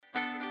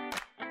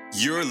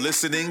You're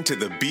listening to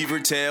the Beaver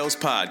Tales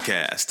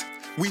Podcast.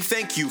 We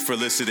thank you for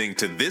listening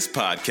to this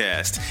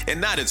podcast and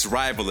not its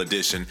rival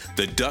edition,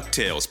 the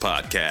DuckTales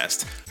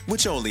Podcast,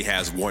 which only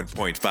has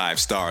 1.5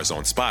 stars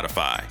on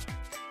Spotify.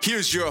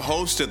 Here's your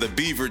host of the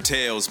Beaver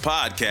Tales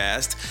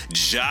Podcast,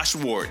 Josh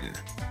Wharton.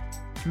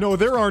 No,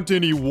 there aren't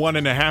any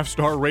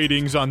 1.5-star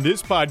ratings on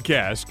this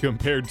podcast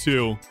compared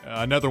to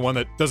another one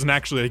that doesn't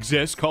actually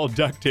exist called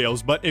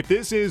DuckTales. But if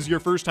this is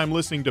your first time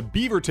listening to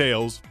Beaver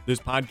Tales,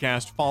 this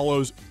podcast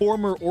follows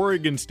former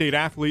Oregon State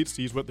athletes,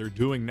 sees what they're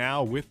doing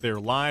now with their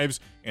lives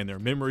and their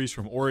memories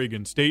from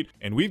Oregon State.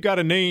 And we've got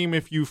a name.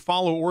 If you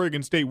follow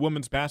Oregon State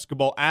women's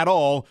basketball at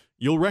all,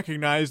 you'll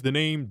recognize the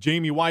name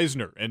Jamie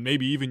Wisner, and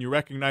maybe even you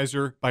recognize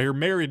her by her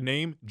married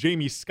name,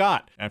 Jamie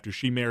Scott, after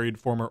she married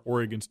former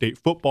Oregon State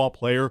football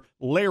player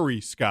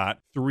Larry Scott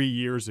 3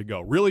 years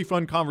ago. Really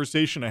fun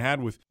conversation I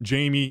had with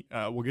Jamie.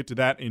 We'll get to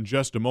that in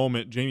just a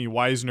moment. Jamie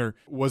Wisner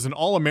was an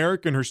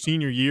All-American her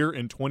senior year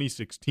in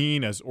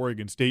 2016 as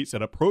Oregon State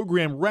set a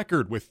program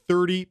record with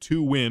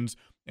 32 wins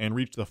and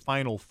reached the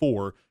Final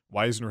Four.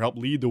 Wisner helped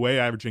lead the way,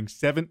 averaging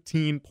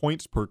 17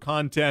 points per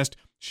contest.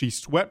 She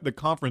swept the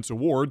conference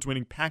awards,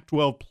 winning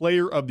Pac-12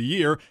 Player of the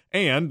Year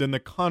and in the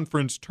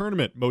conference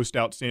tournament Most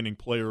Outstanding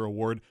Player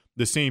Award.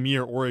 The same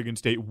year, Oregon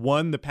State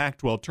won the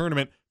Pac-12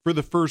 tournament for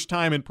the first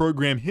time in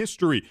program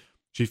history.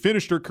 She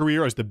finished her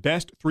career as the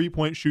best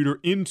three-point shooter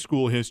in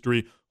school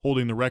history,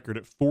 holding the record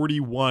at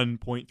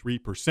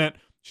 41.3%.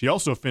 She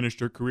also finished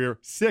her career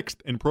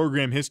 6th in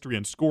program history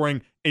in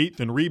scoring, 8th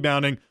in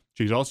rebounding.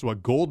 She's also a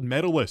gold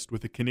medalist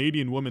with the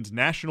Canadian women's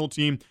national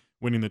team,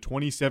 winning the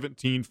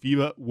 2017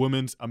 FIBA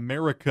Women's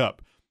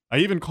AmeriCup. I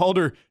even called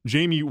her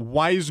Jamie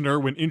Wisner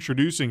when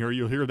introducing her.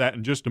 You'll hear that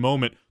in just a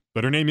moment.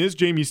 But her name is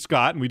Jamie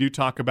Scott, and we do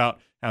talk about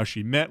how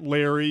she met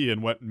Larry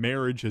and what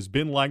marriage has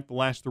been like the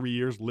last 3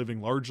 years,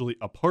 living largely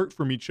apart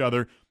from each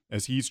other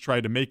as he's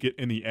tried to make it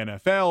in the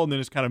NFL and then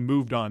has kind of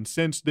moved on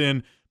since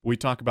then. We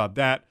talk about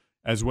that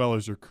as well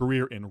as her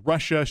career in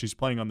Russia. She's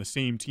playing on the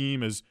same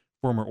team as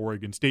former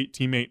Oregon State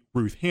teammate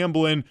Ruth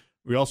Hamblin.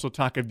 We also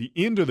talk at the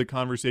end of the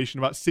conversation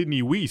about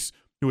Sydney Weiss,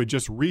 who had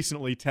just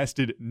recently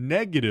tested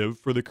negative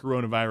for the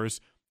coronavirus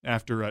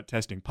after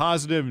testing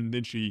positive, and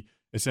then she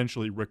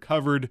essentially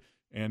recovered,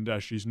 and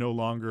she's no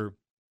longer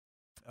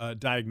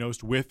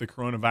diagnosed with the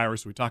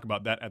coronavirus. We talk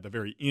about that at the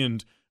very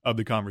end of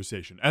the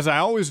conversation. As I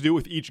always do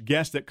with each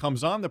guest that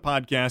comes on the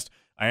podcast,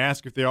 I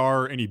ask if there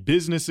are any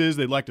businesses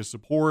they'd like to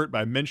support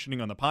by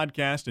mentioning on the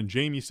podcast, and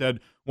Jamie said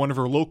one of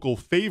her local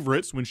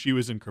favorites when she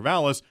was in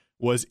Corvallis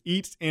was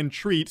Eats and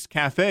Treats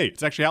Cafe.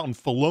 It's actually out in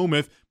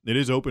Philomath. It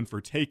is open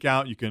for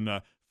takeout. You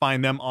can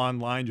find them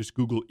online. Just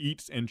Google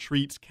Eats and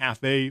Treats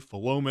Cafe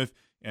Philomath,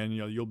 and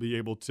you'll be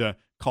able to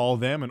call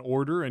them and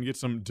order and get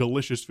some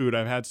delicious food.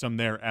 I've had some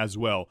there as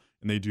well,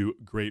 and they do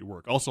great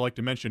work. Also like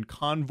to mention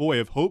Convoy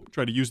of Hope.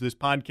 Try to use this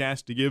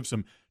podcast to give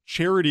some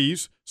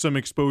charities some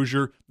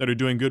exposure that are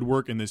doing good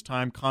work in this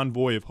time.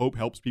 Convoy of Hope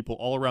helps people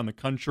all around the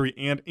country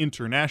and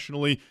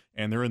internationally,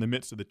 and they're in the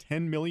midst of the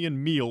 10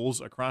 million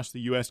meals across the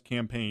U.S.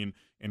 campaign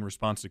in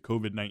response to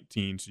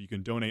COVID-19. So you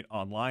can donate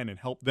online and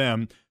help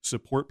them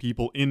support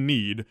people in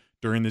need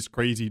during this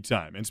crazy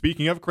time. And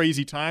speaking of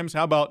crazy times,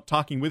 how about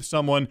talking with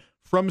someone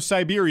from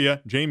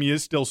Siberia? Jamie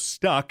is still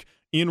stuck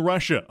in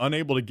Russia,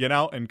 unable to get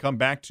out and come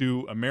back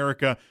to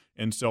America.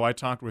 And so I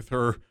talked with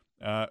her.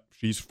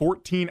 She's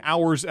 14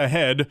 hours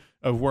ahead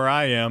of where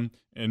I am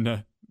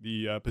in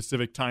the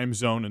Pacific time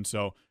zone. And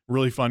so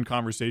really fun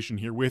conversation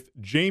here with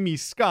Jamie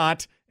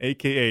Scott,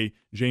 a.k.a.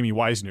 Jamie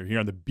Wisner, here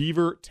on the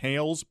Beaver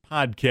Tales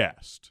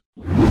Podcast.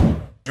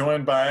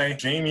 Joined by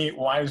Jamie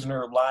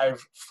Wisner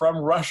live from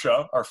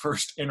Russia, our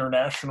first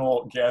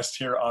international guest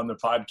here on the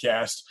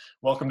podcast.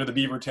 Welcome to the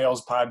Beaver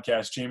Tales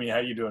Podcast. Jamie, how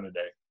you doing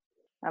today?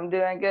 I'm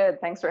doing good.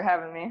 Thanks for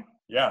having me.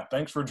 Yeah,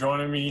 thanks for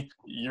joining me.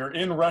 You're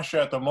in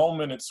Russia at the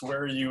moment. It's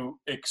where you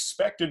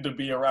expected to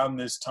be around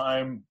this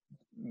time.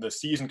 The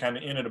season kind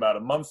of ended about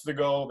a month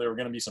ago. There were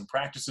going to be some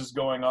practices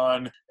going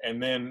on,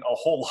 and then a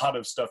whole lot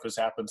of stuff has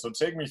happened. So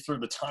take me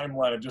through the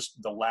timeline of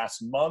just the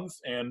last month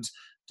and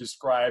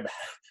describe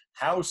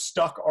how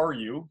stuck are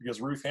you? Because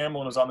Ruth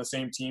Hamblin was on the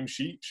same team.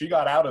 She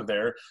got out of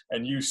there,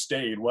 and you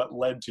stayed. What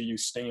led to you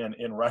staying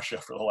in Russia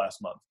for the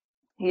last month?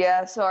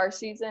 Yeah, so our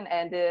season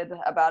ended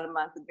about a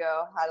month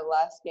ago, had a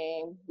last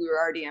game. We were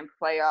already in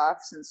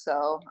playoffs, and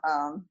so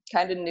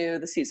kind of knew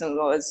the season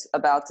was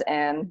about to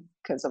end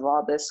because of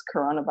all this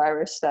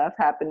coronavirus stuff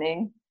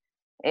happening.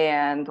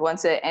 And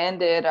once it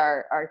ended,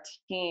 our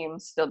team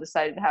still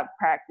decided to have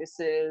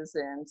practices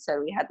and said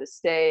we had to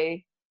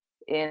stay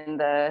in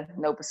the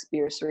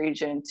Novosibirsk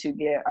region to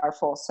get our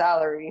full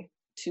salary.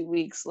 2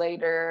 weeks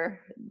later,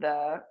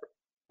 the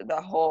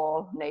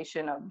whole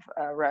nation of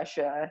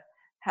Russia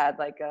had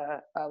like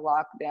a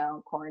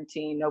lockdown,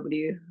 quarantine,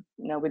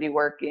 nobody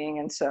working.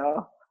 And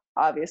so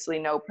obviously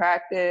no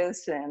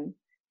practice, and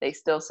they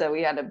still said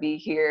we had to be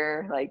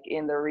here like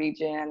in the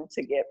region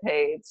to get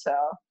paid. So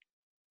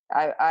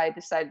I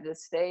decided to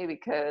stay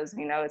because,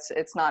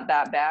 it's not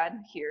that bad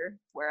here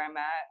where I'm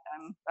at.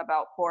 I'm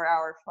about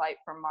 4-hour flight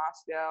from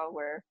Moscow,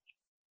 where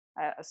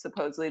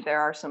Supposedly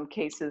there are some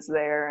cases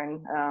there,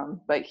 and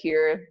but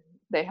here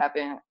they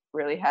haven't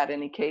really had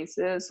any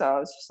cases. So I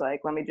was just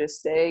like, let me just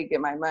stay,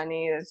 get my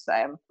money. I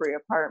have a free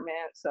apartment.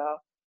 So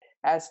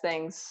as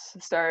things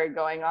started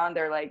going on,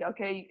 they're like,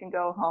 okay, you can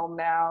go home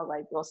now.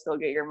 Like, we'll still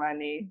get your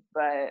money,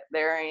 but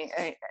there ain't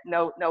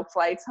no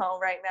flights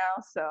home right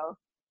now. So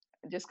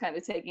just kind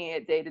of taking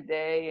it day to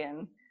day,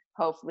 and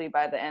hopefully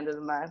by the end of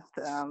the month,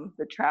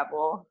 the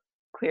travel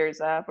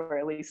clears up, or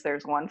at least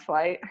there's one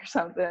flight or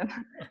something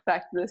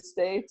back to the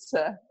States.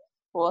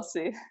 We'll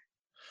see.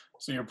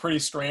 So you're pretty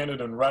stranded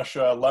in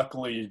Russia.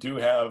 Luckily, you do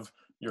have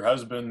your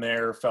husband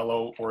there,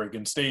 fellow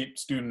Oregon State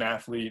student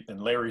athlete,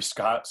 and Larry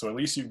Scott. So at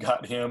least you've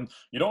got him.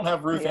 You don't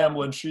have Ruth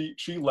Hamblin. She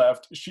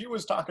left. She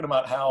was talking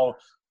about how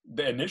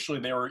initially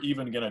they were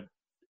even going to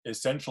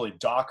essentially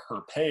dock her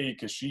pay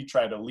because she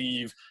tried to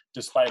leave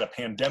despite a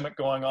pandemic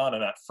going on.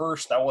 And at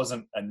first that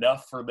wasn't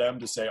enough for them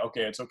to say,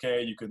 okay, it's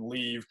okay, you can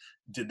leave.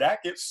 Did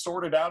that get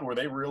sorted out? Were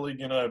they really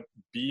going to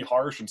be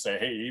harsh and say,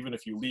 hey, even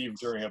if you leave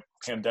during a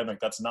pandemic,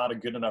 that's not a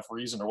good enough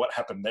reason? Or what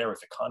happened there with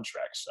the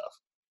contract stuff?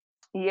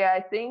 Yeah,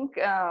 I think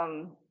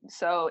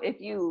so. If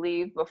you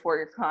leave before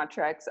your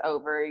contract's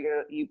over,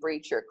 you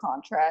breach your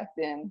contract,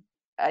 and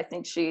I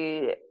think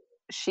she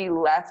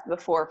left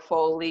before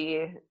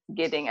fully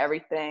getting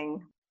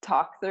everything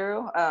talked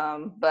through.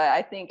 But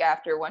I think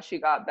once she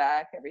got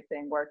back,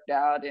 everything worked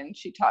out, and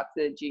she talked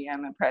to the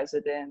GM and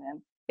president,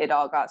 and it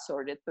all got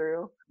sorted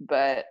through.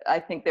 But I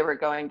think they were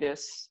going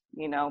just,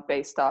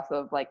 based off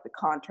of like the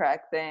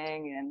contract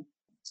thing, and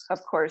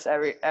of course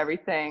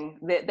everything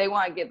they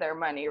want to get their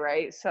money,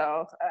 right?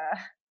 So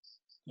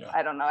yeah.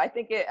 I don't know. I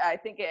think it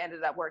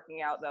ended up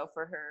working out though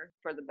for her,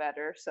 for the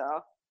better. So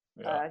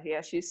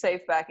yeah, she's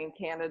safe back in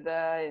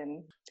Canada,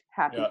 and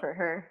happy for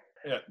her.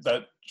 Yeah,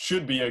 that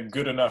should be a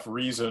good enough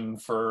reason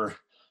for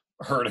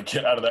her to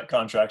get out of that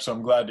contract. So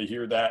I'm glad to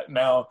hear that.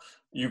 Now,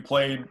 you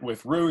played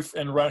with Ruth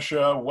in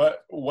Russia.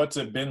 What's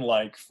it been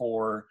like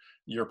for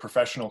your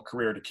professional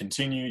career to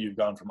continue? You've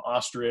gone from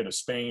Austria to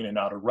Spain and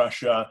now to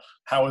Russia.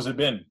 How has it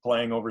been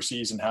playing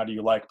overseas, and how do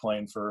you like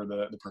playing for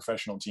the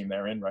professional team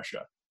there in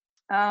Russia?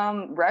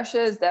 Russia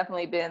has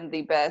definitely been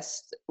the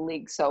best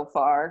league so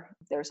far.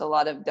 There's a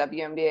lot of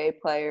WNBA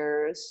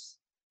players.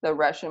 The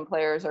Russian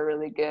players are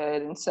really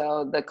good. And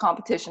so the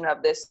competition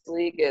of this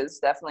league is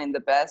definitely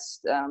the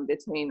best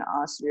between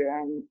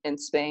Austria and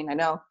Spain. I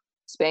know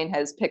Spain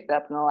has picked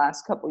up in the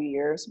last couple of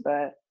years,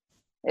 but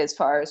as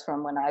far as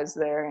from when I was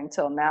there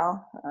until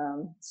now,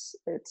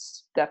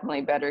 it's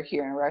definitely better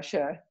here in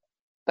Russia.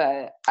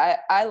 But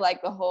I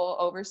like the whole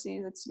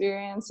overseas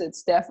experience.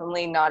 It's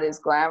definitely not as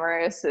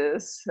glamorous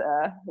as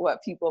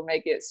what people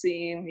make it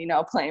seem,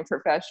 playing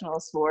professional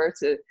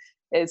sports.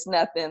 It's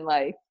nothing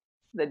like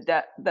the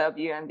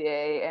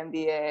WNBA,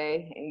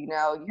 NBA.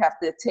 You have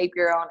to tape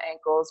your own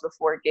ankles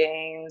before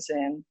games,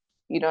 and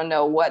you don't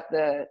know what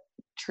the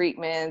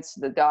treatments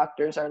the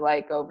doctors are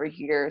like over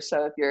here.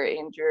 So if you're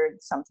injured,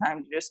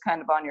 sometimes you're just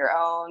kind of on your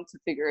own to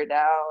figure it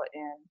out.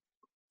 And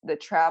the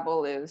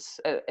travel is,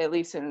 at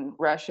least in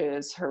Russia,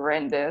 is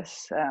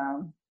horrendous.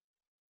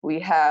 We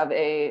have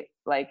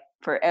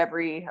for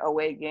every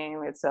away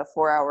game, it's a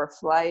 4-hour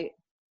flight,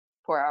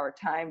 4-hour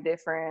time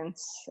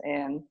difference,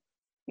 and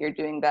you're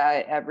doing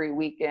that every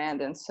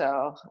weekend. And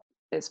so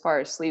as far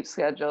as sleep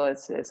schedule,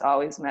 it's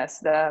always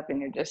messed up,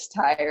 and you're just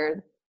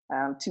tired.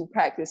 2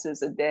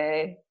 practices a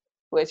day,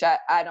 which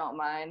I don't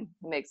mind.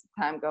 It makes the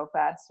time go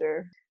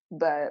faster.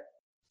 But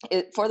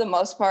for the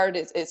most part,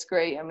 it's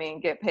great. I mean,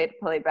 get paid to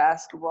play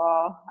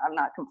basketball. I'm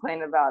not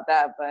complaining about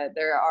that, but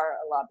there are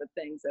a lot of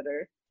things that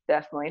are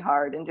definitely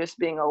hard. And just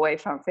being away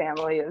from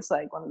family is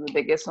like one of the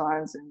biggest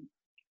ones. And,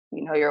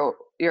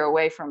 you're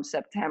away from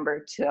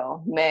September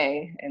till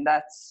May, and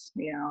that's,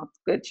 a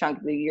good chunk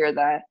of the year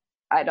that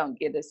I don't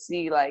get to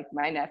see like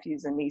my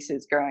nephews and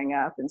nieces growing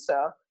up. And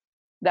so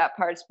that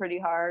part's pretty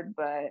hard,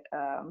 but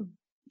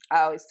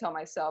I always tell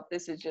myself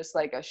this is just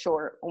like a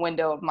short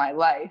window of my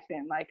life,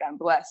 and like I'm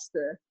blessed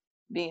to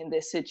be in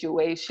this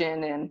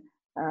situation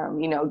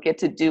and get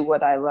to do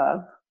what I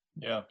love.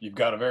 Yeah, you've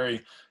got a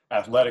very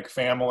athletic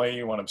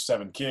family, one of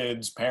 7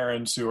 kids,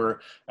 parents who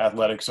are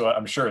athletic, so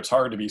I'm sure it's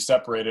hard to be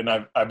separated.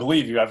 And I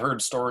believe you. I've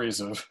heard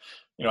stories of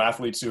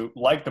athletes who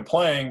like the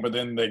playing, but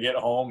then they get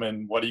home,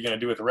 and what are you going to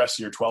do with the rest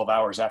of your 12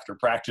 hours after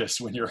practice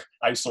when you're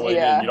isolated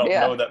and you don't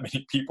know that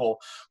many people?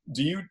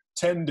 Do you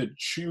tend to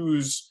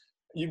choose?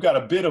 You've got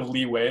a bit of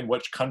leeway in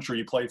which country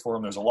you play for,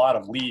 and there's a lot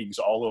of leagues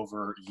all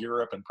over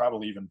Europe and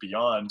probably even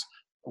beyond.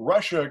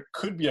 Russia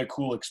could be a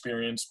cool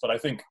experience, but I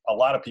think a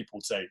lot of people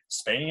would say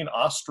Spain,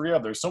 Austria,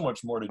 there's so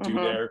much more to do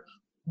there.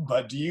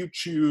 But do you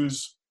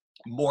choose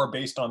more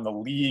based on the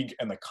league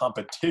and the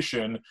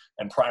competition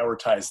and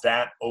prioritize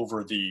that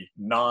over the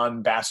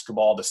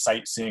non-basketball, the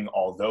sightseeing,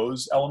 all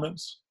those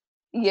elements?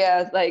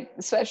 Yeah, like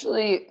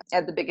especially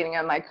at the beginning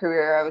of my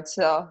career, I would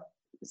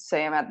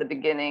say I'm at the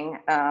beginning,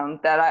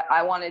 that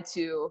I wanted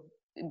to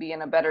be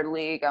in a better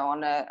league. I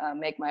want to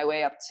make my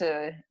way up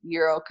to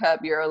Euro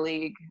Cup, Euro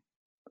League,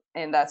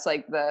 and that's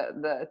like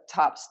the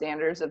top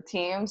standards of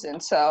teams.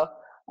 And so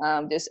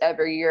just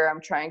every year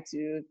I'm trying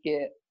to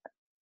get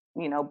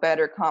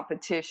better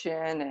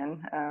competition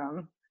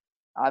and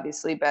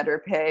obviously better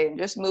pay and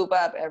just move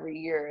up every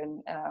year.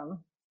 And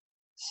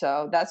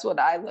so that's what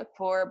I look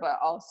for. But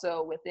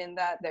also within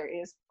that, there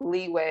is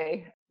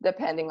leeway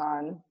depending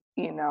on,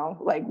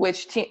 like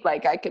which team,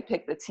 like I could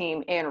pick the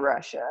team in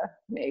Russia,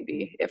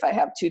 maybe if I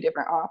have two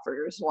different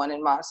offers, one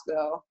in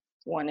Moscow,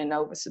 one in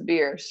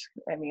Novosibirsk.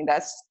 I mean,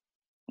 that's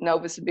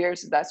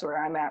Novosibirsk, that's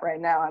where I'm at right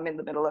now. I'm in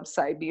the middle of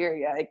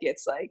Siberia. It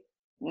gets like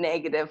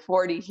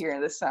 -40 here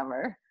in the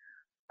summer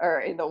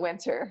or in the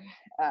winter,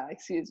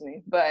 excuse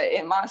me. But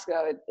in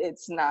Moscow,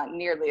 it's not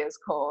nearly as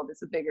cold.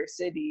 It's a bigger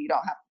city. You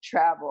don't have to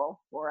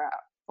travel 4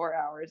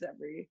 hours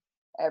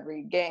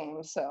every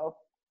game. So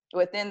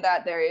within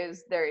that, there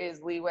is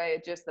leeway.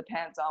 It just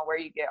depends on where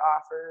you get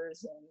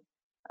offers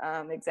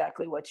and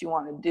exactly what you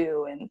want to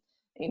do. And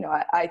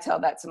I tell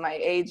that to my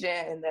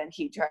agent, and then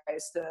he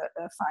tries to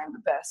find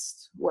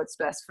what's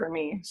best for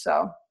me.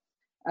 So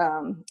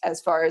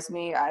as far as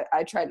me,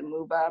 I try to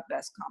move up,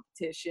 best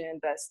competition,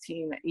 best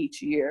team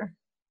each year.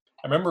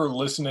 I remember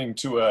listening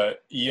to a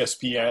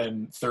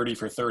ESPN 30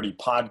 for 30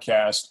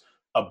 podcast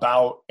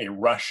about a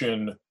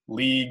Russian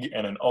league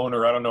and an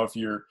owner. I don't know if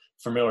you're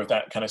familiar with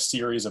that kind of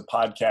series of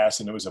podcasts,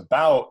 and it was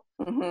about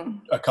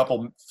a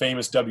couple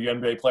famous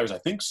WNBA players. I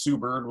think Sue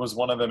Bird was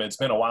one of them. It's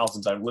been a while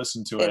since I've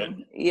listened to it.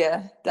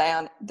 Yeah,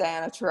 Diana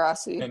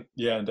Taurasi. And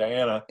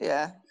Diana.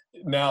 Yeah.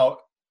 Now,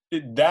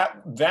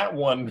 that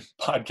one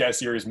podcast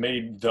series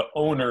made the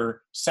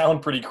owner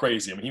sound pretty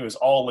crazy. I mean, he was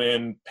all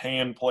in,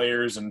 paying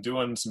players and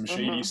doing some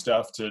shady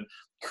stuff to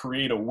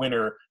create a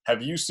winner.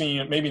 Have you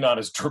seen, maybe not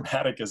as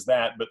dramatic as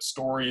that, but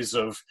stories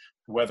of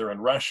whether in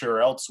Russia or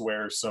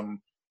elsewhere,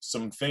 some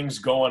things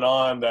going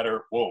on that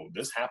are, whoa,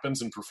 this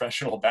happens in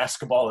professional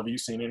basketball? Have you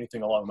seen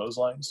anything along those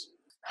lines?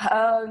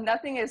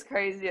 Nothing as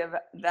crazy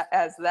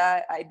as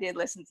that. I did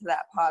listen to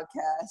that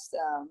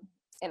podcast,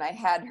 and I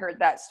had heard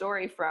that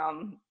story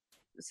from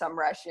some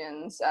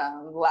Russians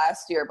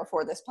last year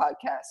before this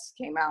podcast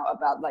came out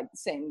about like the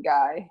same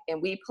guy.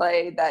 And we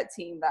played that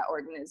team, that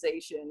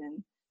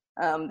organization,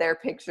 and their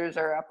pictures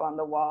are up on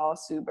the wall,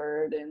 Sue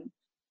Bird.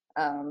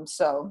 And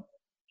so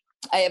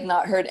I have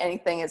not heard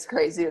anything as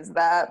crazy as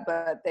that,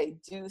 but they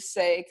do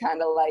say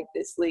kind of like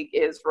this league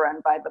is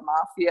run by the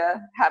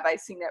mafia. Have I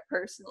seen it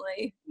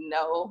personally?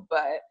 No,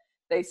 but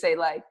they say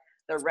like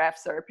the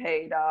refs are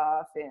paid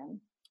off, and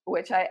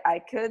which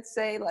I could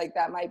say like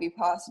that might be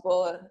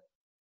possible.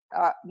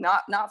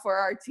 Not for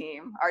our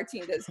team. Our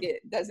team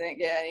doesn't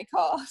get any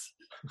calls.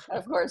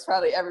 Of course,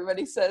 probably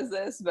everybody says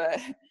this, but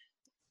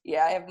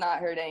yeah, I have not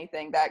heard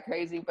anything that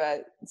crazy.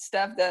 But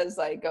stuff does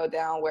like go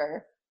down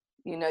where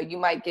you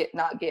might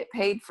not get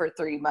paid for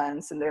 3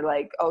 months, and they're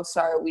like, "Oh,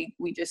 sorry,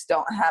 we just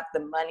don't have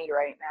the money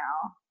right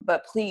now.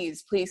 But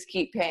please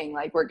keep paying.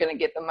 Like we're gonna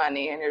get the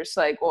money." And you're just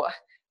like, "Well,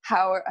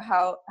 how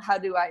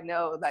do I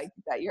know like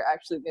that you're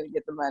actually gonna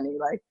get the money?"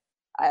 Like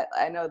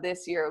I know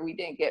this year we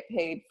didn't get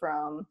paid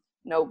from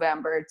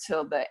November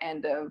till the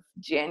end of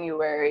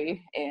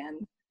January,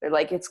 and they're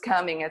like, it's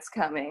coming.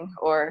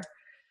 Or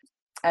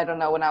I don't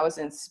know, when I was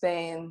in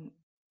Spain,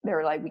 they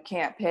were like, we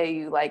can't pay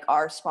you, like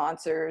our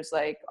sponsors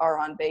like are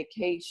on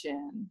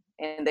vacation,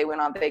 and they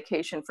went on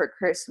vacation for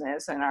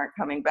Christmas and aren't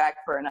coming back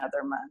for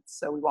another month,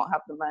 so we won't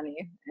have the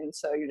money. And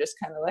so you're just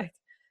kind of like,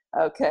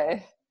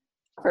 okay.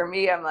 For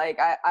me, I'm like,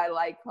 I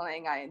like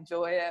playing, I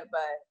enjoy it,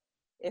 but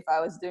if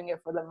I was doing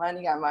it for the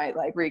money, I might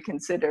like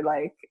reconsider.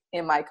 Like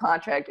in my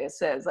contract, it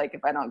says like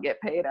if I don't get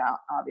paid, I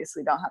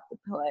obviously don't have to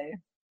play.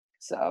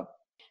 So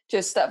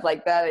just stuff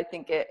like that. I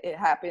think it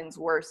happens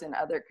worse in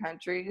other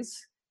countries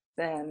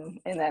and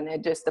then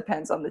it just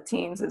depends on the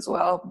teams as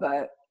well.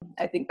 But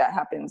I think that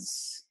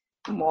happens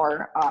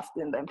more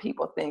often than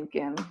people think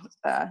in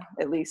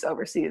at least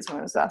overseas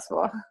women's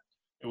basketball.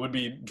 It would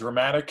be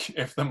dramatic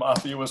if the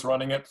mafia was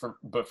running it,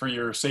 but for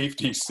your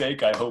safety's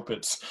sake, I hope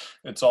it's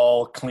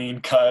all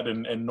clean cut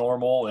and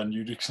normal, and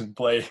you just can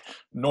play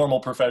normal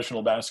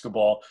professional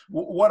basketball.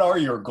 What are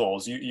your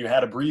goals? You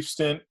had a brief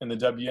stint in the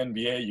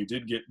WNBA. You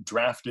did get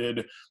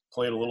drafted,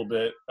 played a little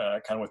bit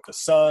kind of with the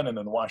Sun and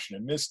then the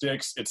Washington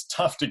Mystics. It's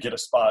tough to get a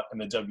spot in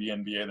the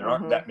WNBA. There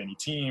aren't that many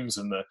teams,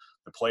 and the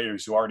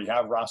players who already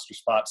have roster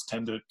spots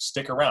tend to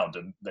stick around,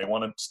 and they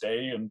want to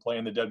stay and play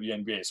in the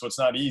WNBA. So it's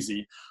not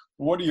easy.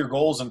 What are your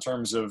goals in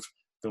terms of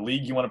the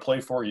league you want to play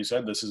for? You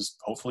said this is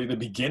hopefully the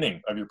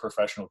beginning of your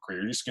professional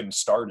career. You're just getting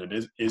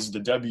started. Is the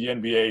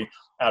WNBA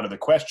out of the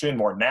question?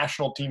 More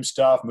national team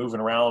stuff, moving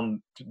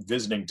around,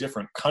 visiting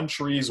different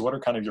countries? What are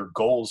kind of your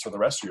goals for the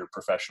rest of your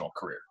professional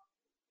career?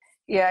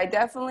 Yeah, I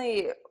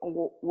definitely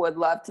would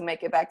love to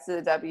make it back to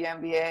the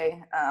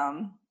WNBA,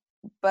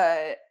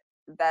 but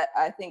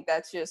I think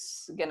that's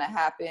just gonna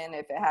happen.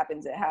 If it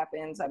happens, it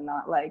happens. I'm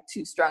not like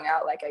too strung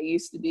out like I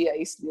used to be. I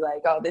used to be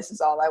like, oh, this is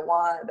all I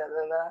want. Da,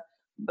 da, da.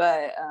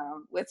 But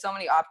with so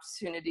many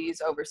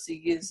opportunities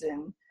overseas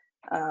and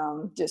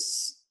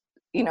just,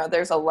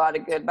 there's a lot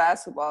of good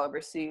basketball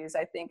overseas.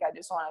 I think I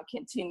just want to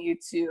continue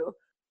to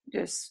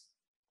just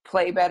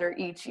play better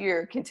each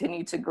year,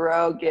 continue to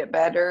grow, get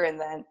better, and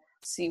then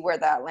see where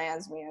that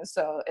lands me. And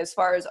so as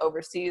far as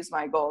overseas,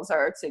 my goals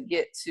are to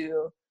get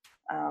to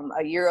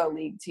a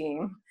EuroLeague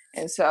team.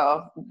 And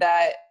so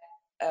that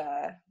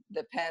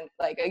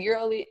like a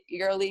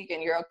EuroLeague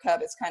and Euro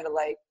Cup, it's kind of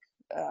like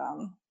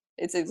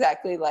it's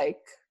exactly like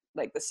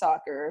the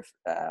soccer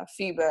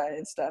FIBA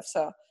and stuff.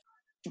 So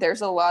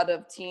there's a lot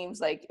of teams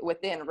like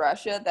within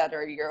Russia that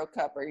are Euro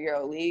Cup or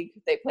EuroLeague.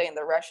 They play in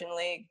the Russian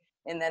league,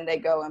 and then they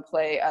go and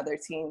play other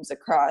teams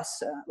across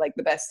like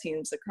the best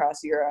teams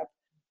across Europe.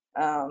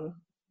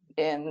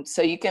 And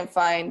so you can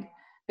find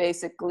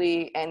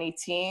basically any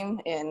team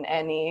in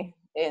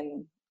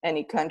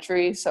any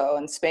country. So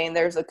in Spain,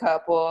 there's a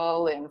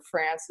couple. In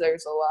France,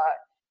 there's a lot.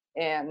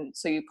 And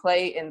so you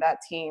play in that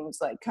team's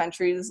like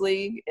countries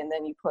league, and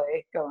then you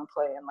go and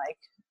play in like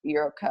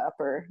Euro Cup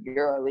or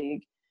Euro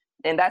League.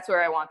 And that's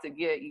where I want to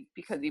get,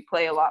 because you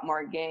play a lot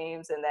more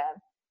games, and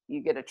then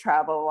you get to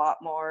travel a lot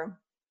more,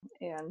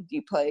 and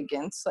you play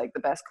against like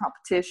the best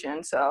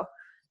competition. So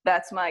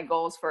that's my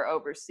goals for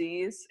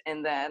overseas.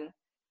 And then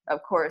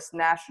of course,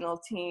 national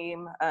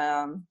team,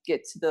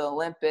 get to the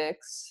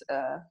Olympics.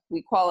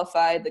 We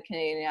qualified, the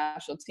Canadian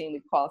national team,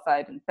 we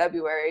qualified in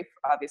February,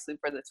 obviously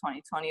for the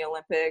 2020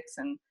 Olympics,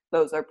 and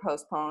those are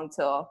postponed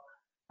till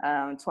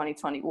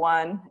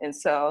 2021. And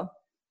so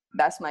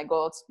that's my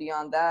goal, to be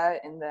on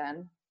that. And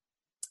then,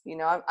 you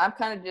know, I'm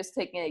kind of just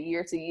taking it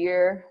year to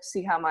year,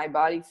 see how my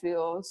body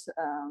feels,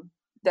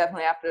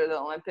 definitely after the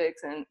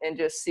Olympics, and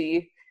just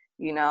see,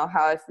 you know,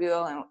 how I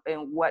feel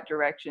and what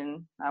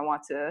direction I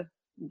want to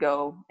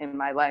go in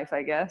my life,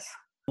 I guess.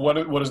 What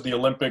does the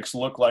Olympics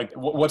look like?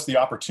 What's the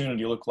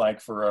opportunity look like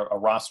for a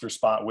roster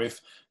spot with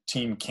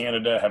Team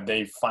Canada? Have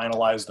they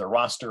finalized their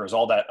roster? Is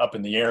all that up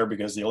in the air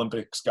because the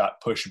Olympics got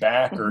pushed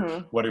back?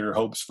 Or what are your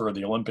hopes for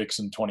the Olympics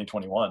in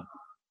 2021?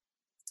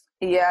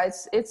 Yeah,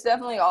 it's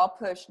definitely all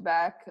pushed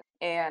back.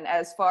 And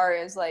as far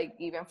as like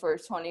even for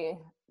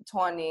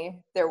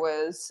 2020, there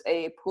was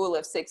a pool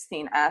of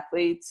 16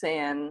 athletes,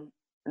 and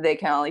they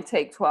can only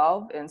take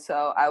 12. And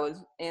so I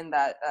was in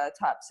that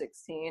top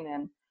 16,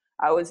 and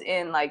I was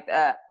in like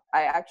that.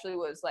 I actually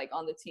was like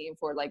on the team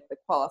for like the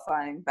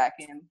qualifying back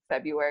in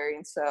February.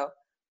 And so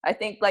I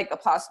think like the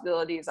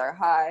possibilities are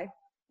high.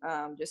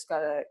 Just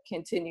gotta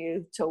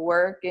continue to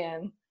work,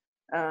 and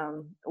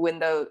when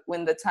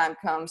the time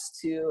comes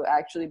to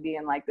actually be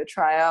in like the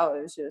tryout,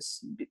 is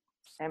just,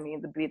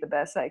 to be the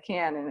best I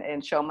can,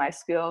 and show my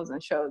skills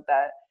and show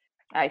that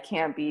I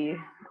can be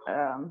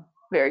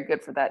very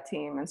good for that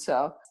team. And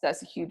so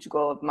that's a huge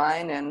goal of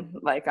mine, and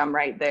like I'm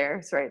right there.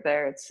 It's right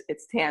there.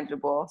 It's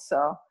tangible.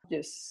 So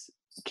just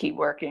keep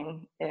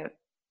working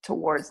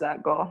towards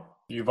that goal.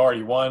 You've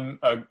already won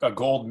a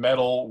gold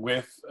medal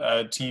with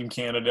Team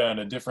Canada in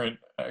a different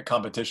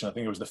competition. I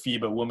think it was the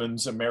FIBA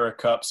Women's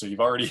AmeriCup. So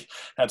you've already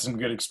had some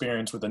good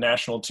experience with the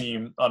national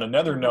team. On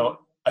another note,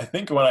 I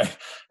think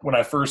when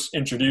I first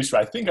introduced you,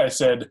 I think I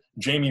said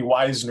Jamie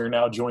Wisner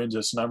now joins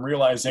us, and I'm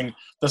realizing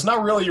that's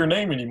not really your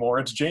name anymore.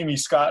 It's Jamie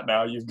Scott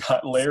now. You've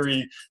got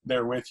Larry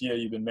there with you.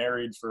 You've been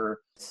married for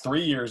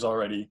 3 years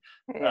already.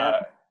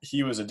 Yeah.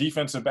 He was a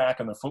defensive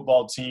back on the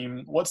football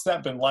team. What's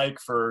that been like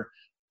for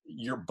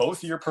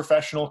both of your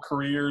professional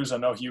careers? I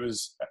know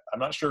I'm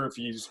not sure if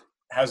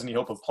has any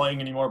hope of playing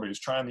anymore, but he's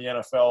trying the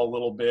NFL a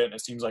little bit, and it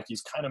seems like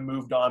he's kind of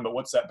moved on. But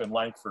what's that been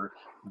like for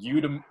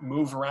you to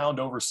move around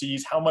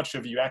overseas? How much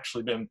have you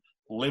actually been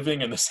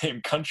living in the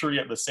same country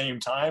at the same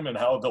time, and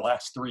how have the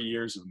last 3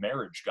 years of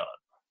marriage gone?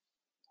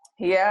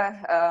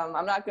 Yeah,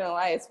 I'm not gonna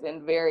lie, it's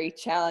been very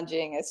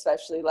challenging,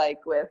 especially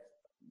like with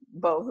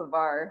both of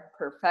our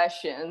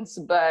professions,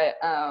 but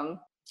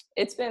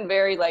it's been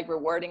very like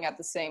rewarding at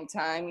the same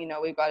time. You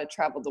know, we've got to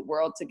travel the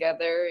world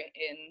together.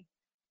 In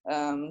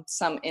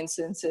some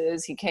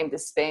instances, he came to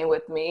Spain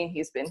with me.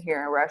 He's been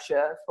here in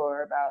Russia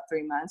for about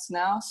 3 months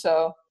now.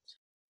 So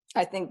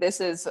I think this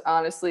is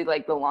honestly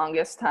like the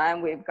longest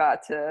time we've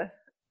got to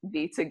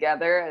be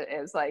together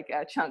as like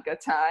a chunk of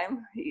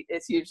time.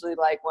 It's usually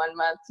like 1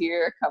 month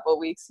here, a couple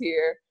weeks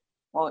here,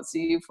 won't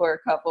see you for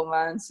a couple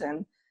months.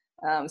 And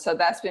so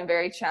that's been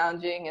very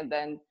challenging. And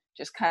then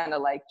just kind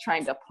of like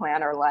trying to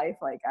plan our life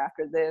like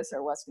after this,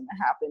 or what's going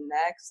to happen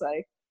next.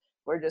 Like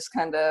we're just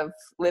kind of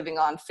living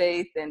on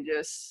faith and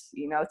just,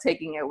 you know,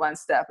 taking it one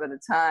step at a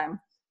time.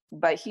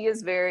 But he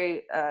is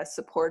very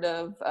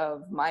supportive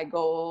of my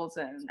goals,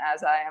 and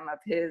as I am of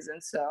his.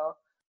 And so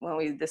when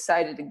we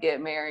decided to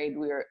get married,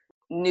 we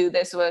knew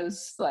this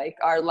was like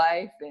our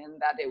life,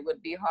 and that it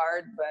would be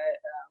hard, but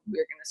we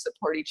were going to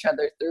support each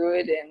other through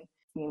it, and,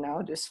 you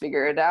know, just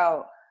figure it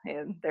out.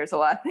 And there's a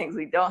lot of things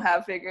we don't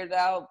have figured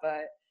out,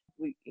 but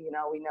we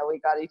know we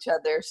got each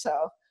other.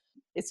 So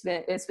it's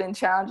been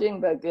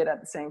challenging, but good at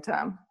the same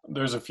time.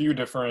 There's a few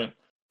different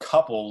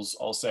couples,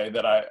 I'll say,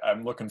 that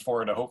I'm looking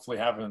forward to hopefully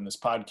having in this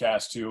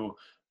podcast, who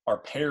are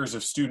pairs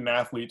of student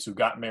athletes who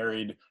got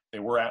married. They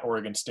were at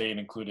Oregon State,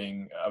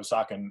 including, I was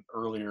talking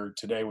earlier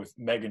today with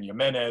Megan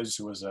Jimenez,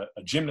 who was a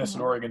gymnast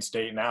at Oregon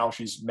State. Now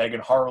she's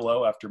Megan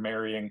Harlow after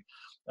marrying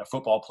a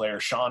football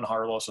player, Sean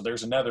Harlow. So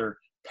there's another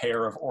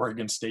pair of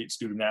Oregon State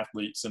student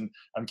athletes. And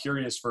I'm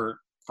curious for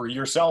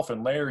yourself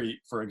and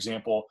Larry, for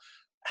example,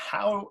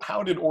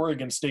 How did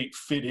Oregon State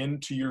fit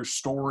into your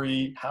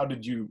story? How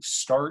did you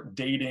start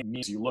dating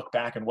as you look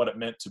back and what it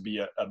meant to be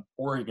an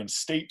Oregon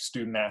State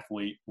student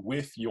athlete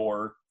with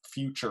your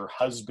future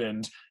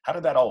husband? How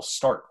did that all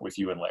start with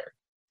you and Larry?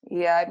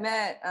 Yeah, I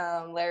met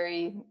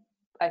Larry,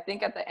 I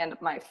think at the end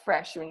of my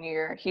freshman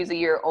year. He's a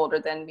year older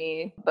than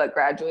me, but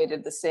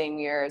graduated the same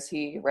year as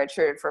he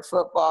redshirted for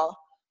football.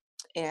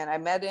 And I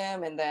met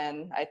him, and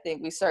then I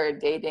think we started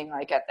dating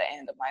like at the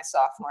end of my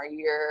sophomore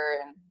year,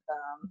 and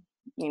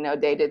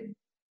dated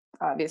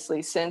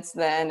obviously since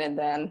then. And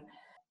then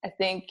I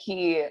think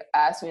he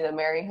asked me to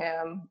marry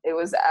him. It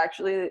was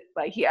actually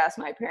like he asked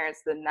my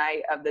parents the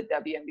night of the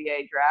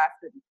WNBA draft,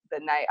 the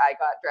night I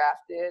got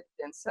drafted.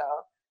 And so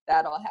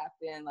that all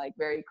happened like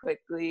very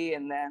quickly.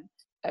 And then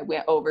I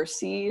went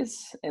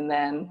overseas, and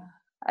then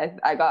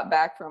I got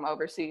back from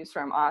overseas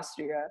from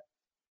Austria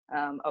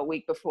a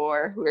week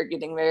before we were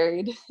getting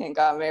married, and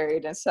got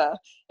married. And so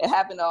it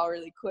happened all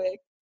really quick.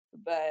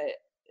 But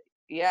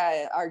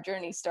yeah, our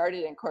journey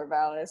started in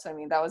Corvallis. I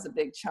mean, that was a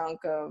big chunk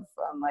of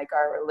like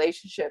our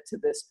relationship to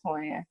this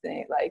point, I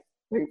think like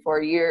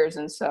 3-4 years.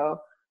 And so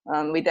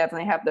we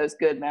definitely have those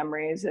good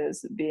memories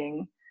as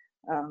being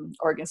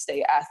Oregon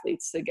State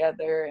athletes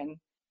together. And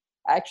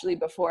actually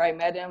before I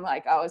met him,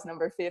 like I was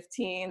number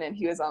 15 and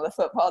he was on the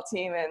football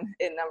team and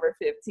in number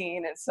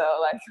 15. And so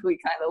like we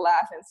kind of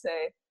laugh and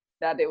say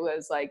that it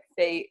was like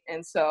fate.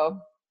 And so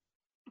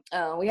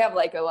we have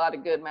like a lot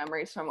of good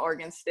memories from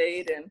Oregon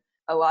State, and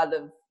a lot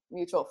of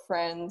mutual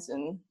friends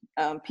and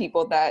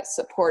people that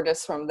support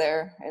us from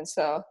there. And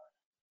so,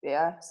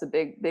 yeah, it's a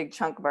big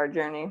chunk of our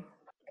journey.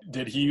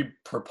 Did he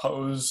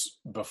propose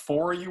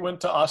before you went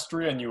to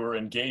Austria and you were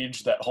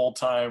engaged that whole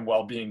time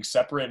while being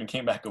separate and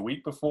came back a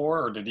week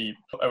before? Or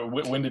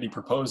when did he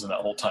propose in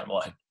that whole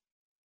timeline?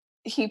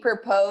 He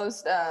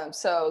proposed,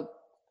 so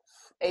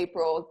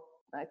April,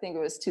 I think it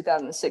was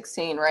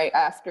 2016, right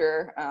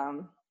after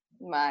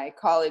my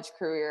college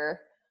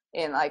career,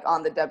 and like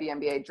on the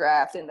WNBA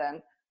draft. And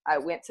then I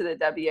went to the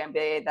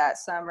WNBA that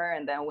summer,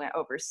 and then went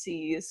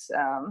overseas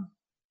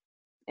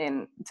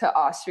to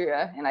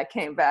Austria, and I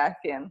came back.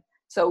 And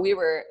so we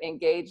were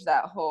engaged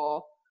that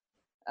whole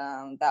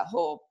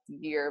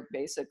year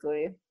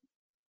basically.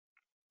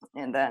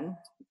 And then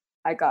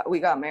we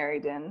got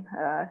married in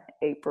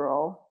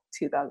April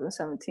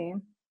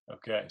 2017.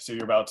 Okay, so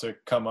you're about to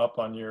come up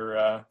on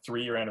your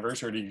 3-year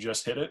anniversary. Or did you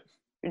just hit it?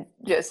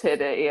 Just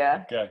hit it,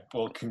 yeah. Okay,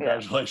 well,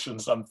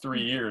 congratulations on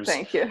 3 years.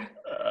 Thank you.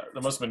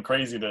 That must have been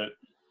crazy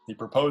he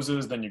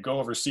proposes, then you go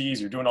overseas,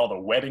 you're doing all the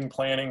wedding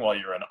planning while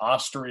you're in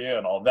Austria,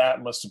 and all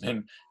that must have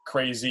been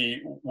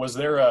crazy. Was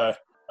there a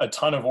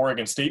ton of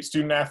Oregon State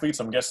student athletes?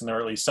 I'm guessing there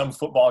were at least some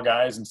football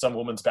guys and some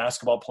women's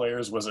basketball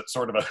players. Was it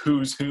sort of a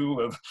who's who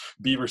of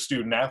Beaver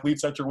student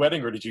athletes at your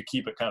wedding, or did you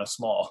keep it kind of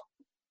small?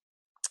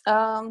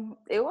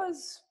 It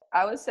was,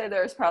 I would say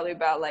there was probably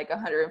about like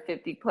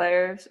 150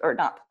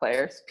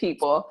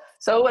 people.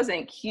 So it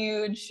wasn't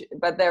huge,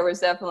 but there was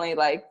definitely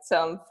like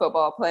some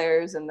football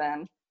players. And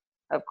then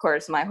of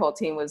course my whole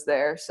team was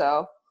there.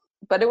 So,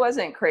 but it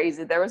wasn't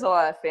crazy. There was a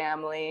lot of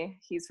family.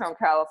 He's from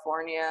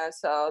California,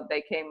 so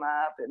they came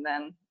up. And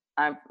then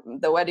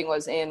the wedding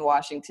was in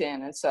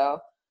Washington. And so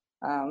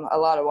a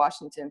lot of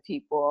Washington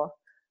people.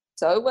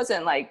 So it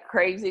wasn't like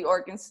crazy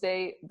Oregon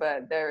State,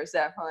 but there was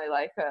definitely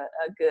like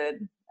a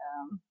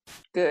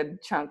good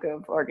chunk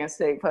of Oregon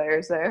State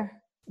players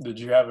there. Did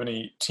you have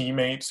any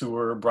teammates who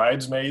were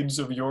bridesmaids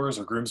of yours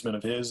or groomsmen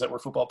of his that were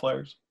football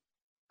players?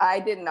 I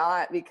did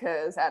not,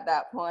 because at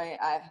that point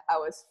I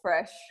was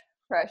fresh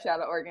out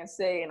of Oregon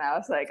State, and I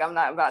was like, I'm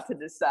not about to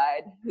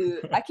decide who.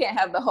 I can't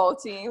have the whole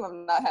team.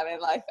 I'm not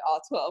having like all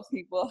 12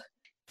 people.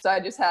 So I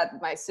just had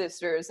my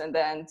sisters and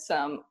then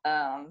some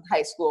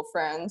high school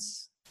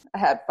friends. I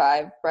had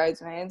 5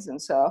 bridesmaids,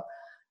 and so.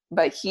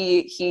 But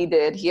he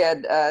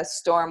had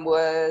Storm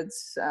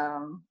Woods,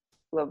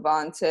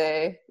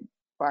 Levante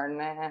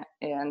Barnett,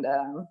 and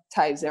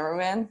Ty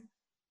Zimmerman,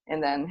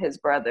 and then his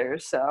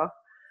brothers. So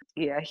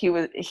yeah, he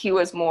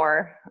was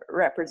more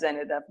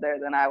represented up there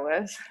than I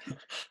was.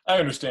 I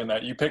understand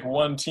that. You pick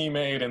one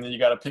teammate and then you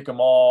got to pick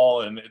them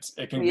all, and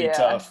it can be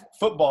tough.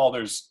 Football,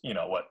 there's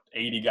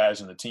 80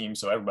 guys in the team,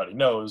 so everybody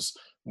knows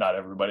not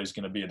everybody's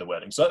going to be at the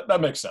wedding. So that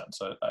makes sense.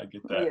 I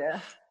get that. Yeah.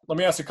 Let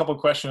me ask a couple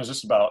of questions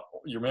just about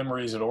your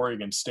memories at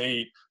Oregon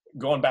State.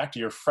 Going back to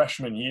your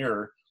freshman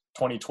year,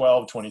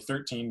 2012,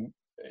 2013,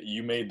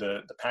 you made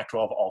the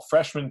Pac-12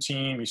 all-freshman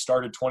team. You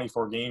started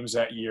 24 games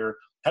that year,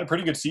 had a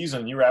pretty good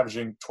season. You were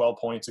averaging 12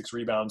 points, 6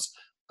 rebounds,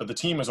 but the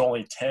team was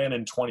only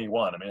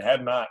 10-21. I mean, it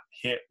had not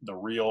hit the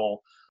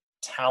real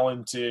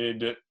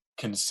talented,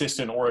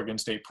 consistent Oregon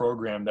State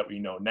program that we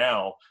know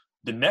now.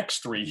 The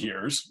next 3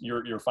 years,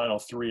 your final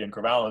 3 in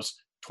Corvallis,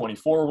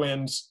 24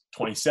 wins,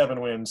 27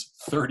 wins,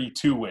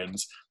 32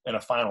 wins, and a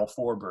Final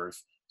Four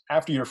berth.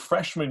 After your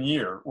freshman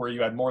year, where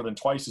you had more than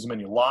twice as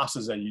many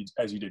losses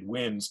as you did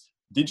wins,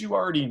 did you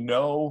already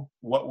know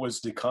what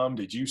was to come?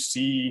 Did you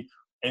see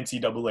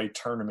NCAA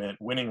tournament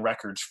winning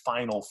records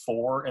Final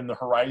Four in the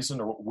horizon,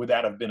 or would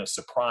that have been a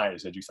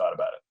surprise as you thought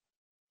about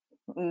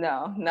it?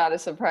 No, not a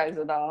surprise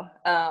at all.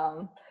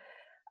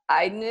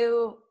 I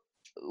knew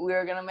we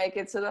were gonna make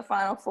it to the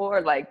Final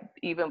Four, like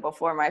even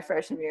before my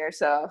freshman year.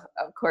 So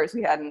of course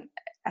we hadn't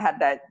had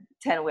that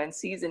 10-win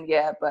season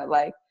yet, but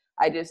like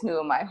I just knew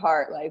in my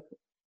heart, like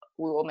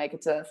we will make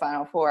it to the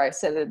Final Four. I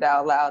said it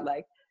out loud,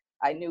 like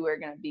I knew we were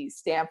gonna beat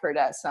Stanford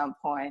at some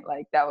point.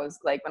 Like that was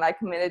like when I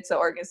committed to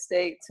Oregon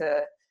State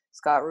to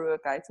Scott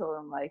Rueck, I told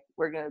him like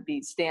we're gonna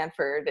beat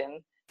Stanford,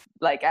 and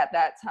like at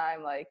that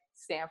time, like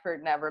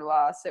Stanford never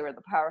lost. They were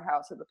the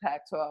powerhouse of the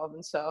Pac-12,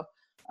 and so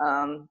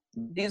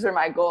these are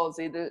my goals.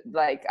 Either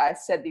like I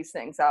said these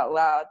things out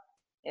loud.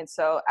 And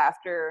so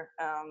after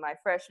my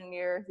freshman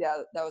year, yeah,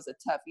 that was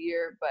a tough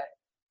year, but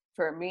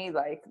for me,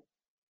 like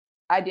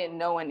I didn't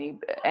know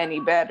any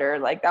better.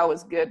 Like that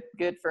was good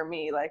for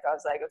me. Like I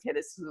was like, okay,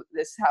 this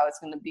is how it's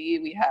going to be.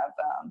 We have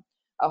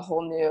a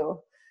whole new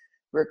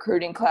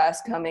recruiting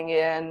class coming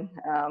in,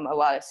 a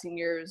lot of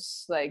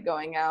seniors like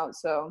going out,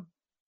 so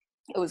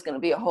it was going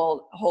to be a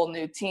whole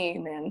new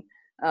team, and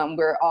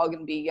we're all going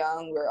to be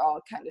young. We're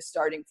all kind of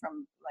starting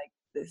from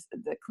like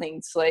the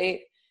clean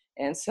slate.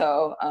 And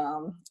so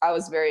I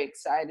was very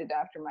excited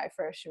after my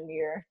freshman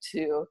year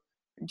to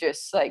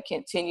just like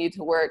continue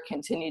to work,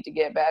 continue to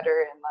get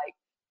better, and like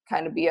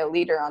kind of be a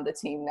leader on the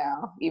team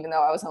now. Even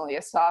though I was only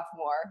a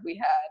sophomore, we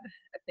had,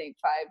 I think,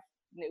 5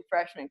 new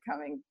freshmen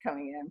coming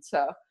in.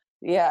 So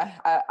yeah,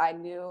 I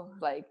knew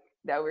like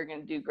that we were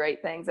going to do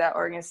great things at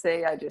Oregon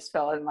State. I just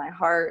felt it in my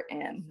heart.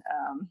 And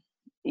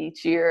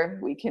each year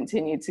we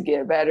continued to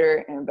get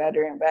better and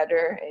better and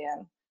better.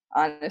 And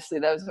honestly,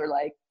 those were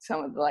like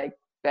some of the like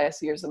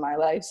best years of my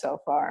life so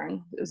far.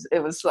 And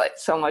it was like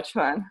so much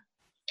fun.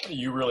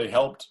 You really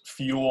helped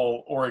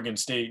fuel Oregon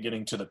State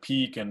getting to the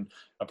peak, and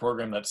a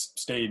program that's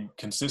stayed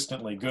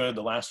consistently good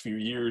the last few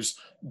years.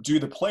 Do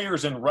the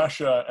players in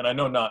Russia, and I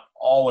know not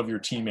all of your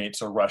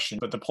teammates are Russian,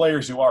 but the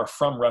players who are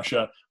from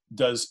Russia,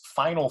 does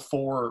Final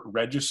Four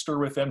register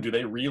with them? Do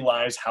they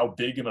realize how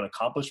big of an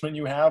accomplishment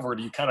you have, or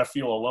do you kind of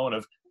feel alone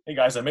of, hey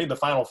guys, I made the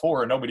Final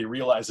Four, and nobody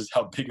realizes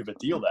how big of a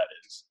deal that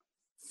is?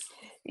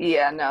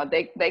 Yeah, no,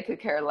 they could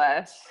care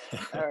less,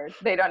 or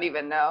they don't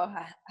even know.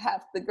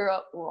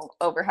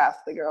 Over half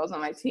the girls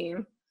on my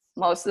team,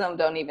 most of them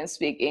don't even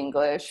speak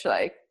English.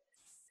 Like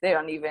they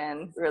don't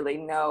even really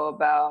know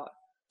about,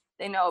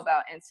 they know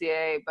about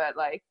NCAA, but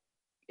like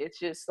it's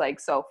just like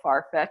so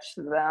far-fetched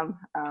to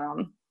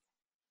them.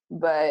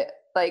 But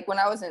like when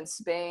I was in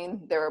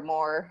Spain, there were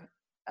more,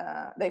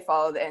 they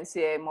follow the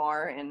NCAA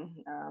more, and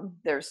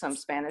there's some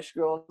Spanish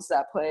girls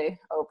that play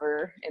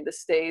over in the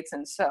States,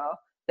 and so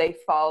they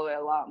follow it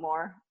a lot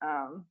more,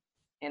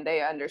 and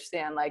they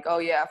understand like, oh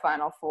yeah,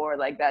 Final Four,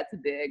 like that's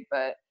big.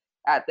 But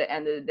at the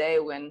end of the day,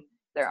 when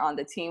they're on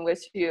the team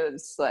with you,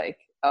 it's like,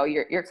 oh,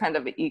 you're kind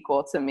of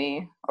equal to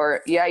me,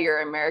 or yeah,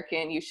 you're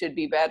American, you should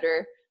be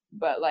better,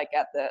 but like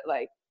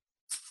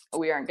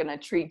we aren't gonna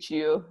treat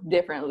you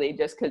differently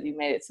just because you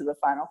made it to the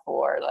Final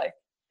Four. Like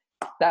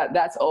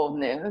that's old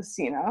news,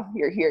 you know.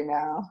 You're here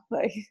now,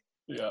 like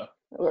yeah,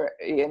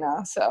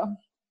 so.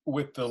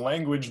 With the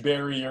language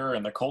barrier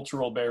and the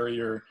cultural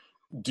barrier,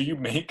 do you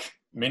make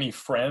many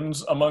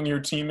friends among your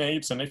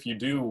teammates? And if you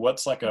do,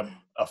 what's like a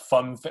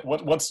fun thing?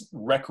 What's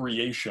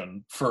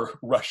recreation for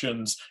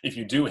Russians if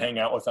you do hang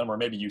out with them, or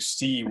maybe you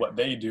see what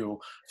they do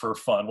for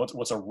fun?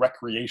 What's a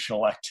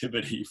recreational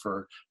activity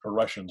for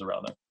Russians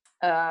around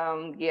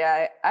them?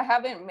 Yeah, I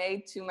haven't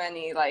made too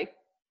many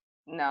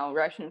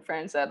Russian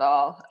friends at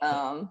all.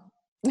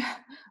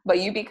 But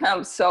you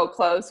become so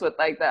close with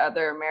like the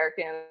other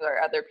Americans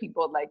or other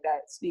people like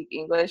that speak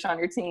English on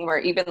your team, or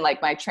even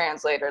like my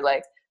translator,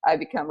 like I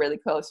become really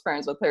close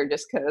friends with her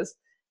just because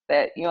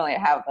that you only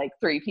have like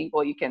 3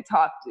 people you can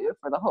talk to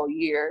for the whole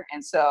year.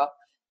 And so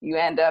you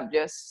end up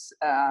just,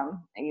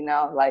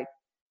 like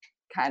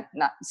kind of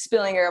not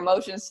spilling your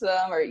emotions to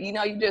them, or, you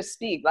just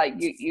speak like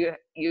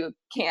you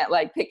can't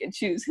like pick and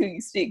choose who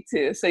you speak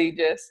to. So you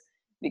just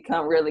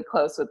become really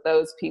close with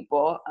those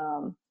people.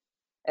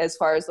 As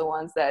far as the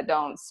ones that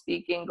don't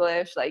speak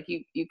English, like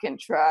you can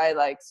try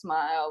like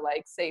smile,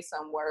 like say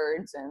some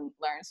words and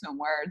learn some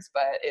words,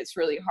 but it's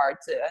really hard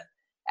to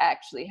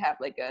actually have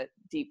like a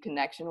deep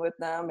connection with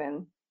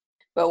them.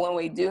 But when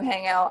we do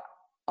hang out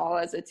all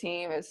as a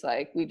team, it's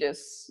like we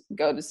just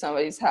go to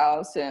somebody's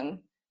house, and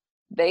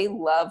they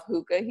love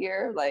hookah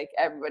here. Like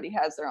everybody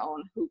has their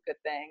own hookah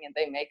thing, and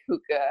they make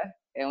hookah,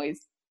 and we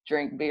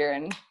drink beer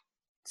and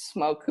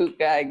smoke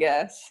hookah, I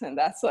guess. And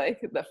that's like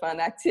the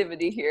fun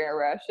activity here in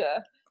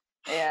Russia.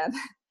 And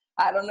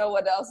I don't know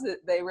what else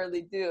they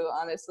really do.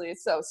 Honestly,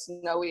 it's so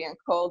snowy and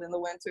cold in the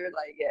winter.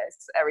 Like, yes,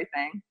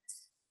 everything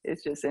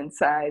is just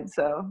inside.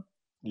 So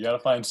you got to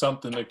find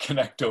something to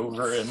connect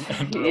over and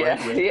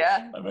relate with.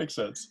 Yeah. That makes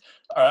sense.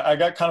 All right, I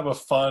got kind of a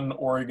fun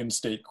Oregon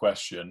State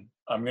question.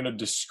 I'm going to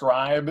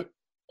describe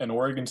an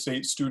Oregon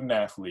State student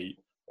athlete,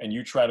 and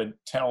you try to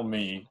tell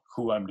me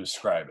who I'm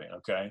describing,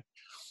 okay?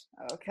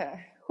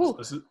 Okay.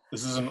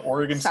 This is an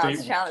Oregon Sounds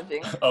State.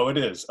 challenging. Oh, it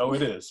is.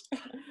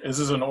 This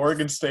is an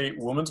Oregon State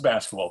women's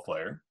basketball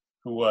player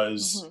who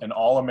was an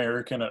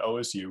All-American at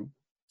OSU,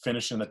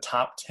 finished in the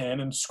top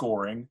 10 in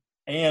scoring,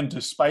 and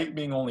despite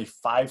being only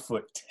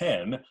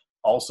 5'10",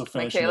 Also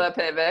finishing Michaela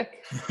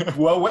Pivac.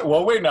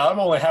 well, wait, now I'm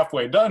only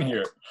halfway done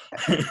here.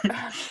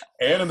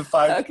 And in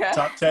the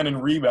top 10 in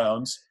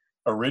rebounds,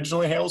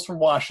 originally hails from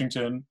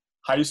Washington,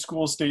 high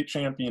school state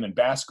champion in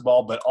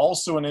basketball, but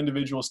also an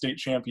individual state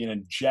champion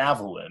in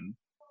javelin.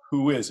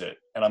 Who is it?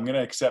 And I'm going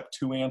to accept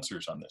 2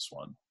 answers on this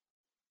one.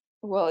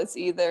 Well, it's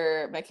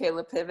either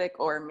Michaela Pivac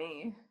or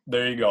me.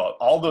 There you go.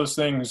 All those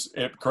things,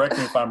 correct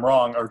me if I'm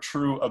wrong, are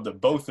true of the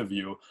both of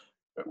you.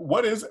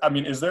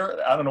 Is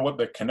there, I don't know what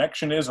the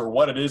connection is or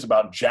what it is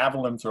about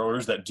javelin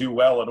throwers that do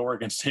well at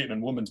Oregon State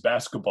and women's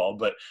basketball,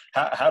 but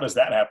how does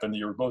that happen?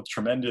 You're both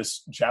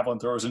tremendous javelin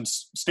throwers and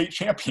state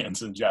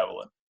champions in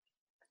javelin.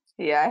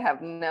 Yeah, I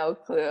have no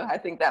clue. I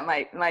think that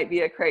might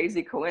be a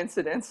crazy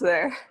coincidence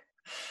there.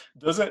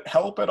 Does it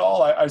help at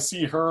all? I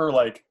see her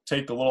like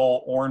take the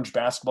little orange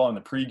basketball in the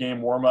pregame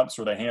warmups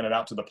where they hand it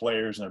out to the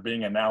players and they're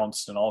being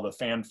announced and all the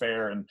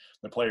fanfare, and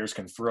the players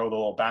can throw the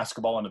little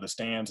basketball into the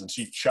stands, and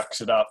she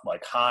chucks it up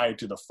like high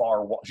to the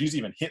far wall. She's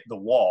even hit the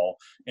wall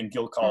in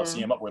Gill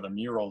Coliseum up where the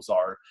murals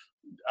are.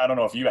 I don't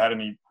know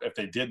if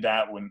they did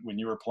that when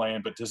you were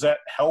playing, but does that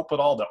help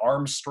at all? The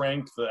arm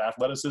strength, the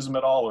athleticism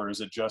at all, or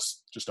is it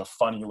just a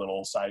funny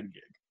little side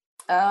gig?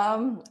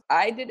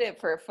 I did it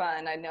for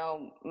fun.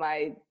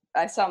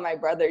 I saw my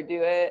brother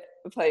do it,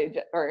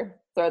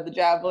 throw the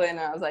javelin, and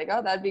I was like,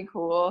 oh, that'd be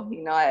cool.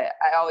 I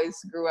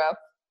always grew up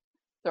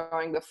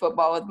throwing the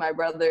football with my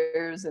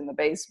brothers and the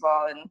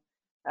baseball. And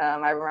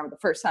I remember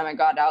the first time I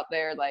got out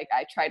there, like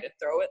I tried to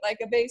throw it like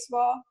a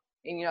baseball,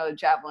 and the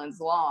javelin's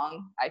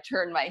long. I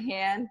turned my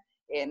hand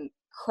and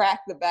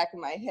cracked the back of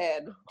my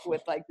head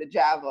with like the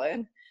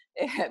javelin.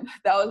 And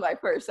that was my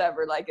first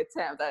ever like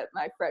attempt at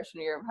my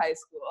freshman year of high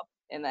school.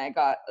 And I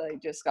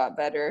just got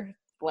better.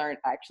 Learned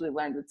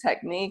the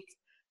technique,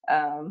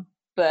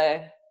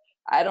 but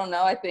I don't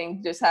know. I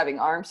think just having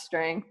arm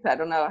strength, I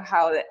don't know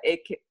how it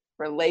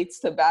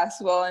relates to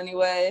basketball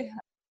anyway,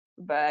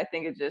 but I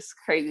think it's just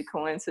crazy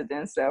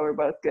coincidence that we're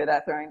both good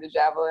at throwing the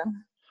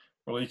javelin.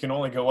 Well, you can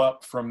only go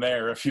up from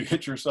there if you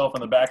hit yourself in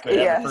the back of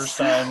the head the first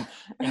time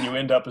and you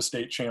end up a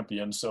state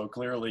champion. So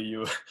clearly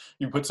you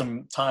put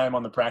some time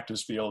on the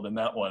practice field in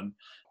that one.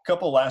 A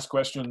couple last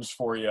questions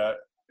for you.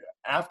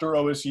 After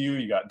OSU,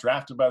 you got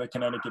drafted by the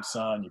Connecticut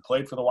Sun. You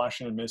played for the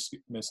Washington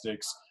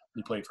Mystics.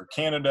 You played for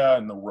Canada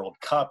in the World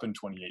Cup in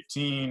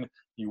 2018.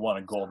 You won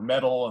a gold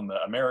medal in the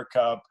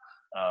AmeriCup.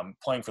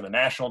 Playing for the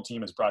national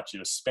team has brought you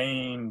to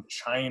Spain,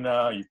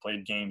 China. You've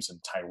played games in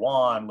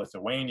Taiwan,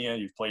 Lithuania.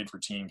 You've played for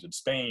teams in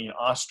Spain,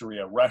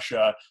 Austria,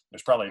 Russia.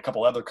 There's probably a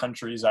couple other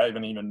countries I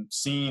haven't even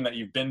seen that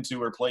you've been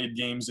to or played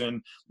games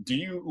in. Do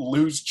you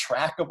lose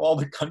track of all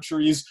the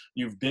countries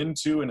you've been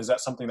to? And is that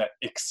something that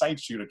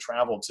excites you to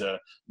travel to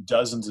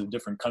dozens of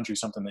different countries,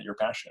 something that you're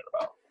passionate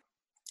about?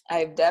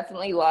 I've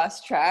definitely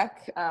lost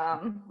track.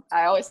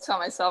 I always tell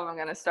myself I'm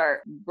going to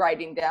start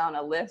writing down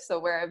a list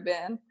of where I've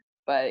been.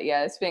 But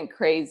yeah, it's been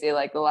crazy,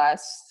 like the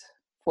last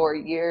 4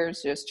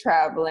 years, just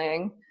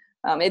traveling.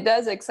 It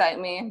does excite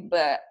me,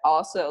 but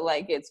also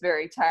like it's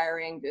very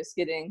tiring just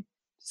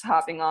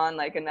hopping on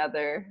like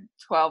another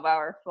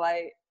 12-hour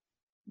flight.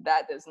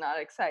 That does not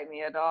excite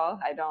me at all.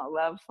 I don't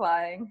love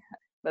flying,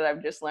 but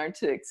I've just learned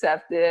to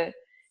accept it.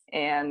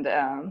 And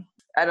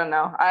I don't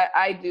know.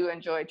 I do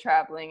enjoy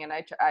traveling, and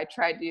I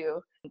try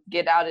to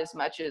get out as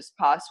much as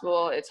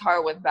possible. It's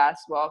hard with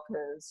basketball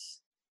because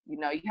you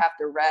have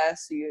to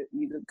rest, you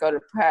go to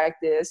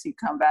practice, you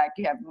come back,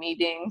 you have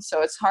meetings.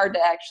 So it's hard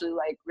to actually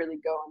like really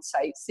go and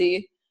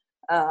sightsee.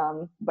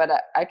 But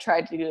I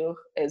try to do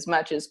as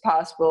much as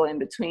possible in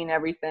between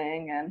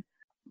everything and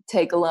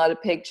take a lot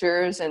of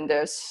pictures and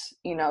just,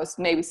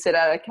 maybe sit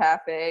at a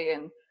cafe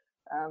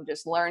and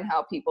just learn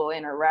how people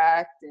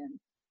interact and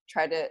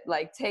try to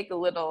like take a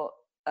little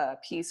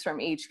piece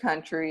from each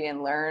country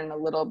and learn a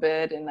little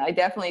bit. And I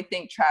definitely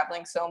think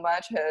traveling so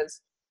much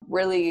has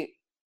really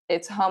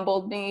it's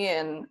humbled me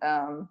and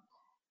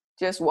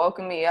just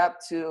woken me up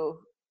to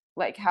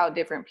like how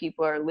different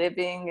people are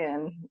living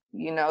and,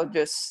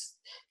 just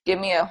give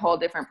me a whole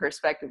different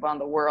perspective on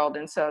the world.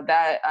 And so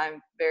that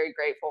I'm very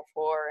grateful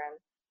for. And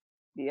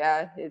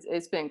yeah,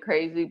 it's been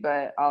crazy,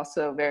 but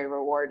also very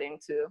rewarding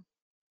too.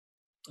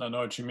 I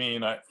know what you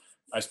mean.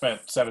 I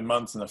spent 7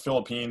 months in the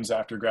Philippines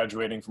after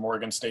graduating from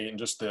Oregon State, and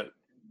just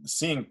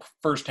seeing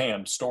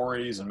firsthand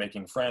stories and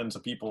making friends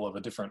of people of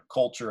a different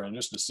culture, and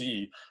just to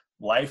see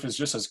life is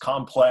just as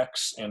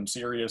complex and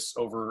serious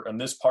over in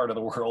this part of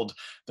the world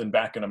than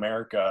back in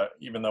America,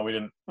 even though we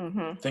didn't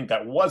think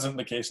that wasn't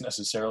the case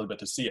necessarily, but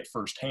to see it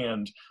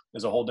firsthand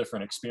is a whole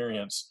different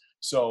experience.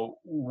 So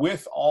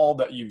with all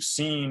that you've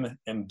seen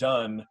and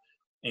done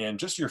in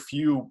just your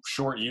few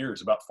short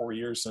years, about 4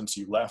 years since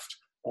you left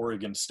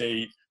Oregon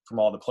State, from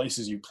all the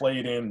places you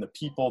played in, the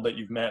people that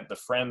you've met, the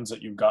friends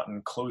that you've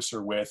gotten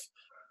closer with,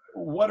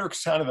 what are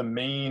kind of the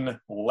main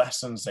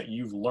lessons that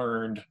you've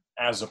learned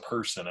as a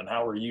person, and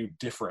how are you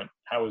different?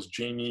 How is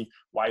Jamie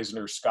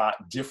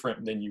Wisner-Scott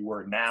different than you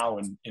were now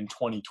in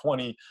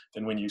 2020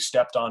 than when you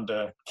stepped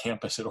onto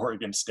campus at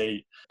Oregon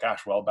State?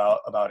 Gosh, well,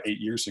 about 8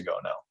 years ago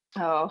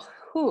now.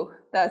 Oh,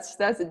 that's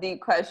a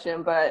deep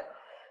question, but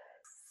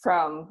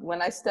from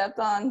when I stepped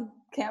on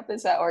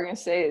campus at Oregon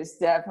State, it's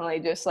definitely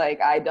just like,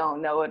 I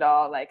don't know it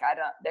all. Like,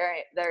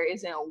 there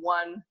isn't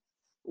one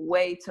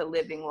way to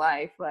living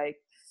life. Like,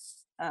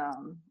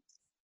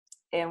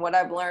 and what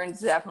I've learned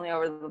definitely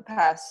over the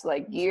past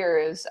like year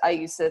is I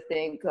used to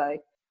think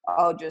like,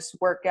 oh, just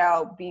work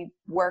out,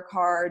 work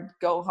hard,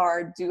 go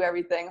hard, do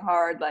everything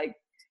hard, like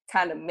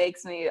kind of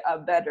makes me a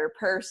better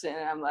person.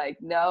 And I'm like,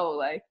 no,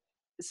 like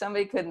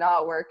somebody could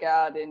not work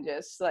out and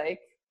just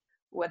like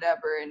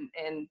whatever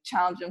and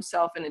challenge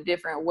himself in a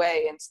different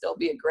way and still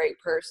be a great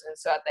person.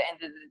 So at the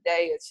end of the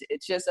day,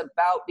 it's just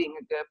about being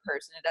a good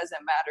person. It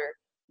doesn't matter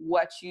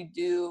what you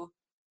do,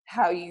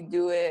 how you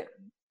do it.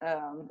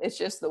 It's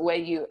just the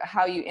way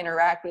how you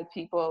interact with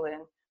people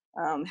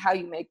and how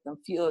you make them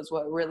feel is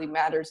what really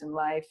matters in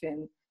life.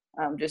 And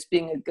just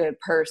being a good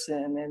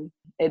person,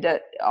 and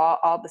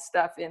all the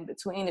stuff in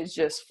between is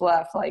just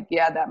fluff. Like,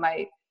 yeah, that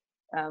might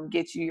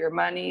get you your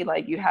money.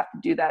 Like, you have to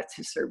do that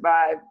to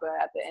survive. But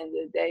at the end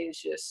of the day,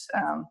 it's just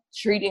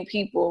treating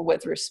people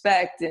with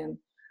respect and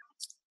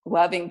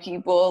loving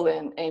people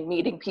and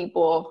meeting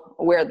people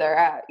where they're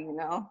at, you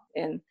know.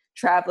 And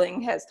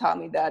traveling has taught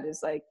me that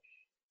is like,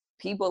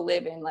 people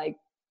live in like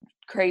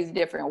crazy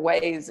different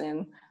ways,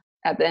 and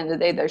at the end of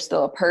the day, they're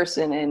still a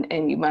person,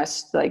 and you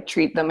must like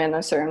treat them in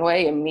a certain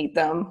way and meet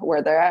them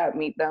where they're at,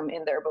 meet them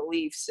in their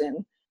beliefs.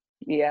 And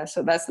yeah,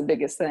 so that's the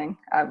biggest thing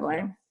I've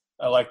learned.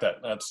 I like that.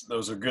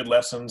 Those are good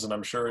lessons, and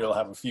I'm sure you'll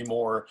have a few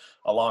more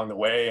along the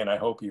way. And I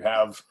hope you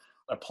have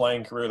a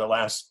playing career that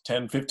lasts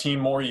 10, 15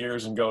 more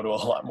years and go to a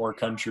lot more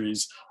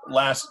countries.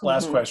 Last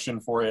question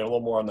for you, a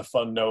little more on the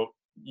fun note.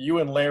 You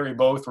and Larry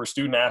both were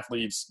student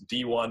athletes,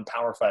 D1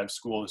 Power 5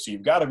 schools, so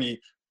you've got to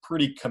be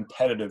pretty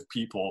competitive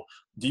people.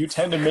 Do you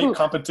tend to make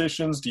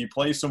competitions? Do you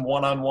play some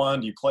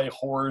one-on-one? Do you play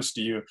horse?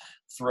 Do you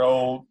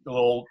throw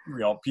little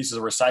pieces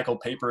of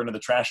recycled paper into the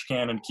trash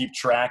can and keep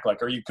track?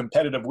 Like, are you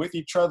competitive with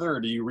each other, or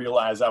do you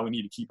realize we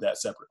need to keep that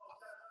separate?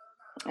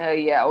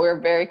 Yeah, we're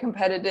very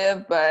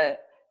competitive,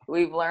 but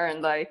we've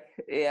learned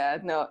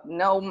no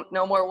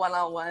more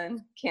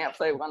one-on-one. Can't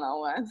play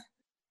one-on-one.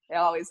 It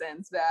always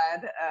ends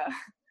bad.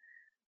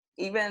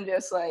 Even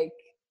just like,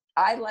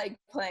 I like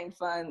playing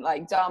fun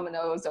like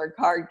dominoes or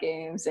card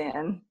games,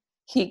 and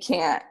he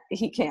can't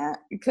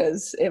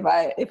because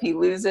if he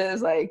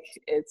loses, like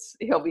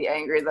he'll be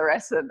angry the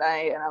rest of the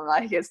night, and I'm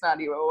like, it's not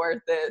even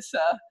worth it. So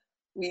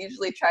we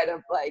usually try to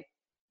like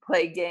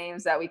play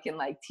games that we can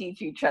like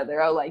teach each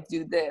other. Oh, like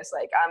do this,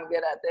 like I'm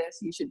good at this,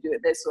 you should do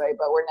it this way.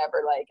 But we're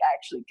never like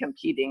actually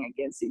competing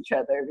against each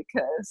other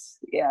because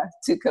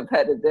too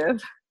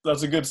competitive.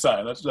 That's a good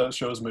sign. That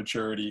shows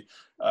maturity.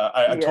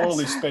 I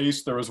totally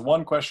spaced. There was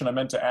one question I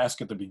meant to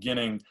ask at the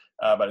beginning,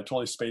 but I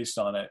totally spaced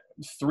on it.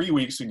 3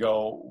 weeks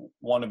ago,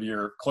 one of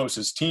your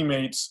closest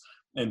teammates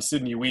in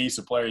Sidney Weiss,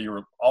 a player you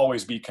will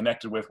always be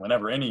connected with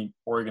whenever any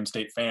Oregon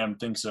State fan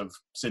thinks of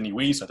Sidney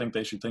Weiss, I think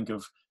they should think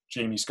of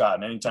Jamie Scott.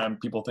 And anytime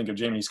people think of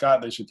Jamie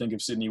Scott, they should think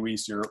of Sidney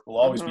Weiss. You'll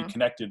always be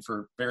connected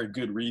for very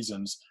good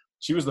reasons.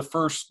 She was the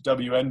first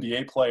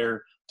WNBA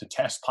player to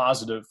test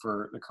positive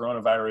for the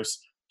coronavirus.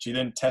 She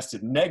then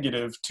tested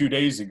negative 2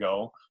 days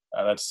ago.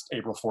 That's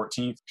April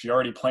 14th. She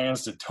already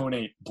plans to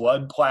donate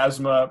blood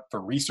plasma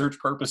for research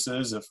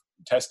purposes if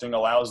testing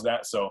allows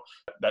that. So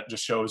that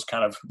just shows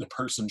kind of the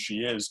person she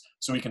is.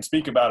 So we can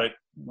speak about it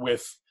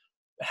with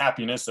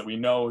happiness that we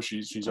know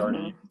she's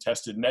already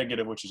tested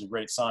negative, which is a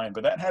great sign.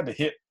 But that had to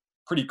hit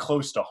pretty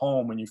close to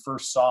home when you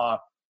first saw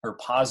her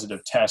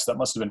positive test. That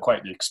must have been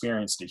quite the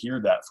experience to hear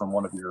that from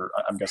one of your,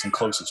 I'm guessing,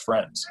 closest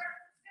friends.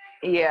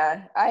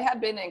 Yeah, I had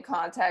been in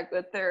contact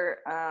with her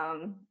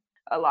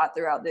a lot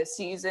throughout this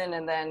season,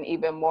 and then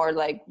even more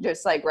like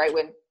just like right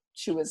when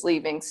she was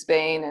leaving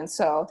Spain. And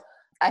so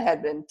I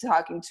had been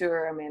talking to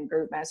her,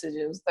 group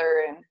messages with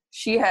her, and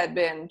she had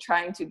been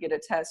trying to get a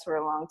test for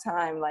a long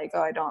time. Like,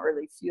 oh, I don't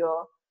really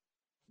feel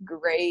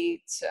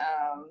great,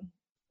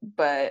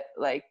 but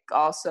like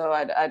also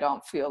I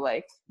don't feel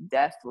like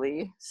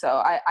deathly.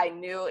 So I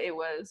knew it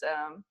was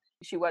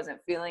she wasn't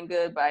feeling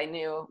good, but I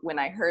knew when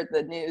I heard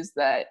the news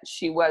that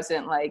she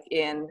wasn't like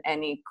in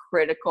any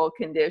critical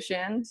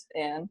conditions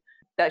and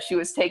that she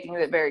was taking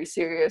it very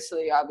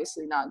seriously,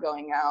 obviously not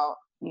going out,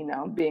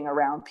 being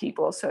around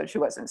people, so she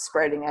wasn't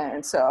spreading it.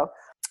 And so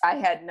I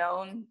had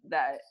known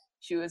that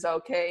she was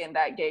okay, and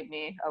that gave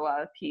me a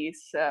lot of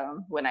peace.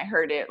 When I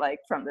heard it like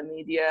from the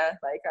media,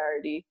 like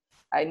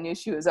I knew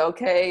she was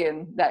okay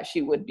and that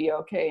she would be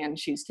okay, and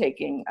she's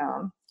taking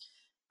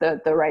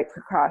the right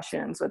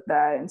precautions with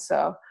that. And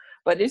so,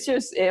 but it's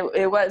just,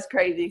 it was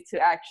crazy to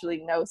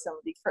actually know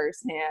somebody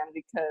firsthand,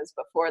 because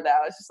before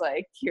that I was just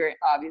like hearing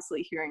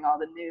all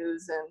the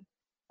news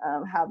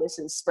and how this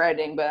is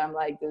spreading, but I'm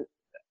like,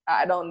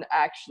 I don't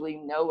actually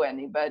know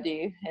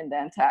anybody. And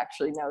then to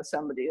actually know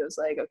somebody, it was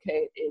like,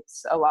 okay,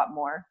 it's a lot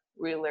more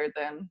realer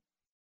than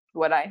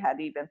what I had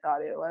even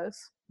thought it was.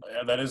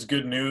 Yeah, that is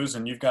good news,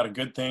 and you've got a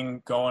good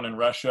thing going in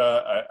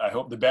Russia. I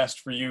hope the best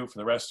for you for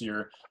the rest of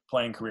your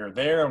playing career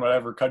there and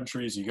whatever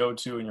countries you go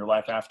to in your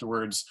life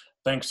afterwards.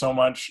 Thanks so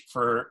much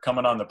for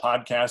coming on the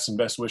podcast, and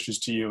best wishes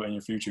to you and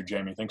your future,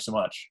 Jamie. Thanks so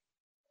much.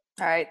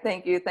 All right.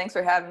 Thank you. Thanks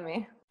for having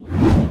me.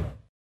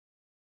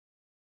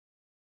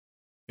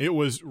 It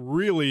was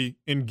really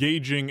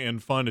engaging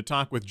and fun to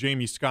talk with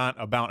Jamie Scott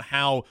about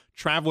how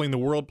traveling the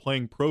world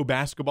playing pro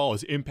basketball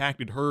has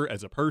impacted her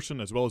as a person,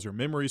 as well as her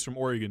memories from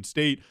Oregon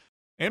State,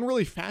 and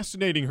really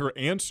fascinating her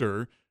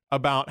answer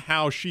about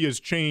how she has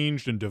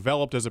changed and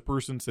developed as a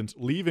person since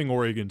leaving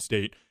Oregon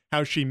State,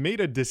 how she made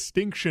a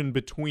distinction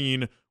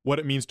between what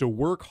it means to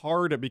work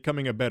hard at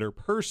becoming a better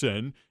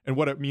person and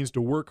what it means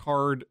to work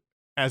hard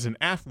as an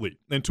athlete.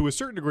 And to a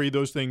certain degree,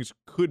 those things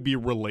could be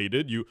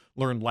related. You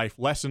learn life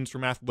lessons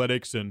from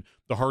athletics, and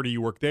the harder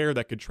you work there,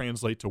 that could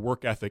translate to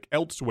work ethic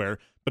elsewhere.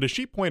 But as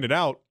she pointed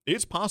out,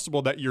 it's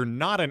possible that you're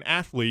not an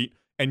athlete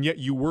and yet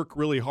you work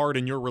really hard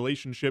in your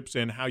relationships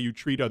and how you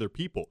treat other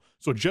people.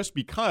 So just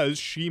because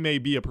she may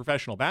be a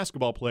professional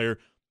basketball player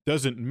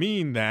doesn't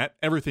mean that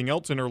everything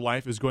else in her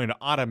life is going to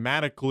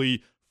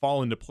automatically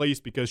fall into place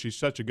because she's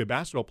such a good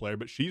basketball player.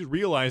 But she's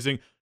realizing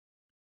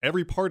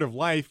every part of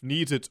life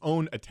needs its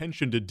own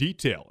attention to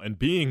detail, and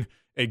being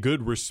a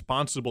good,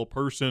 responsible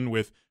person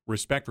with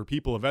respect for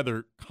people of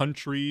other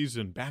countries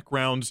and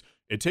backgrounds,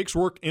 it takes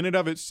work in and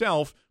of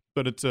itself,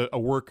 but it's a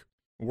work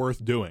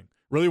worth doing.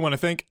 Really want to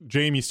thank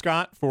Jamie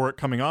Scott for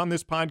coming on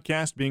this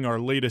podcast, being our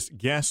latest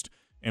guest,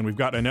 and we've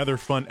got another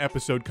fun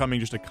episode coming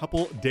just a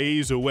couple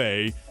days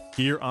away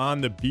here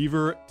on the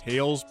Beaver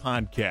Tales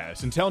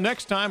podcast. Until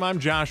next time, I'm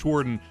Josh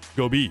Warden.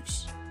 Go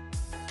Beavs.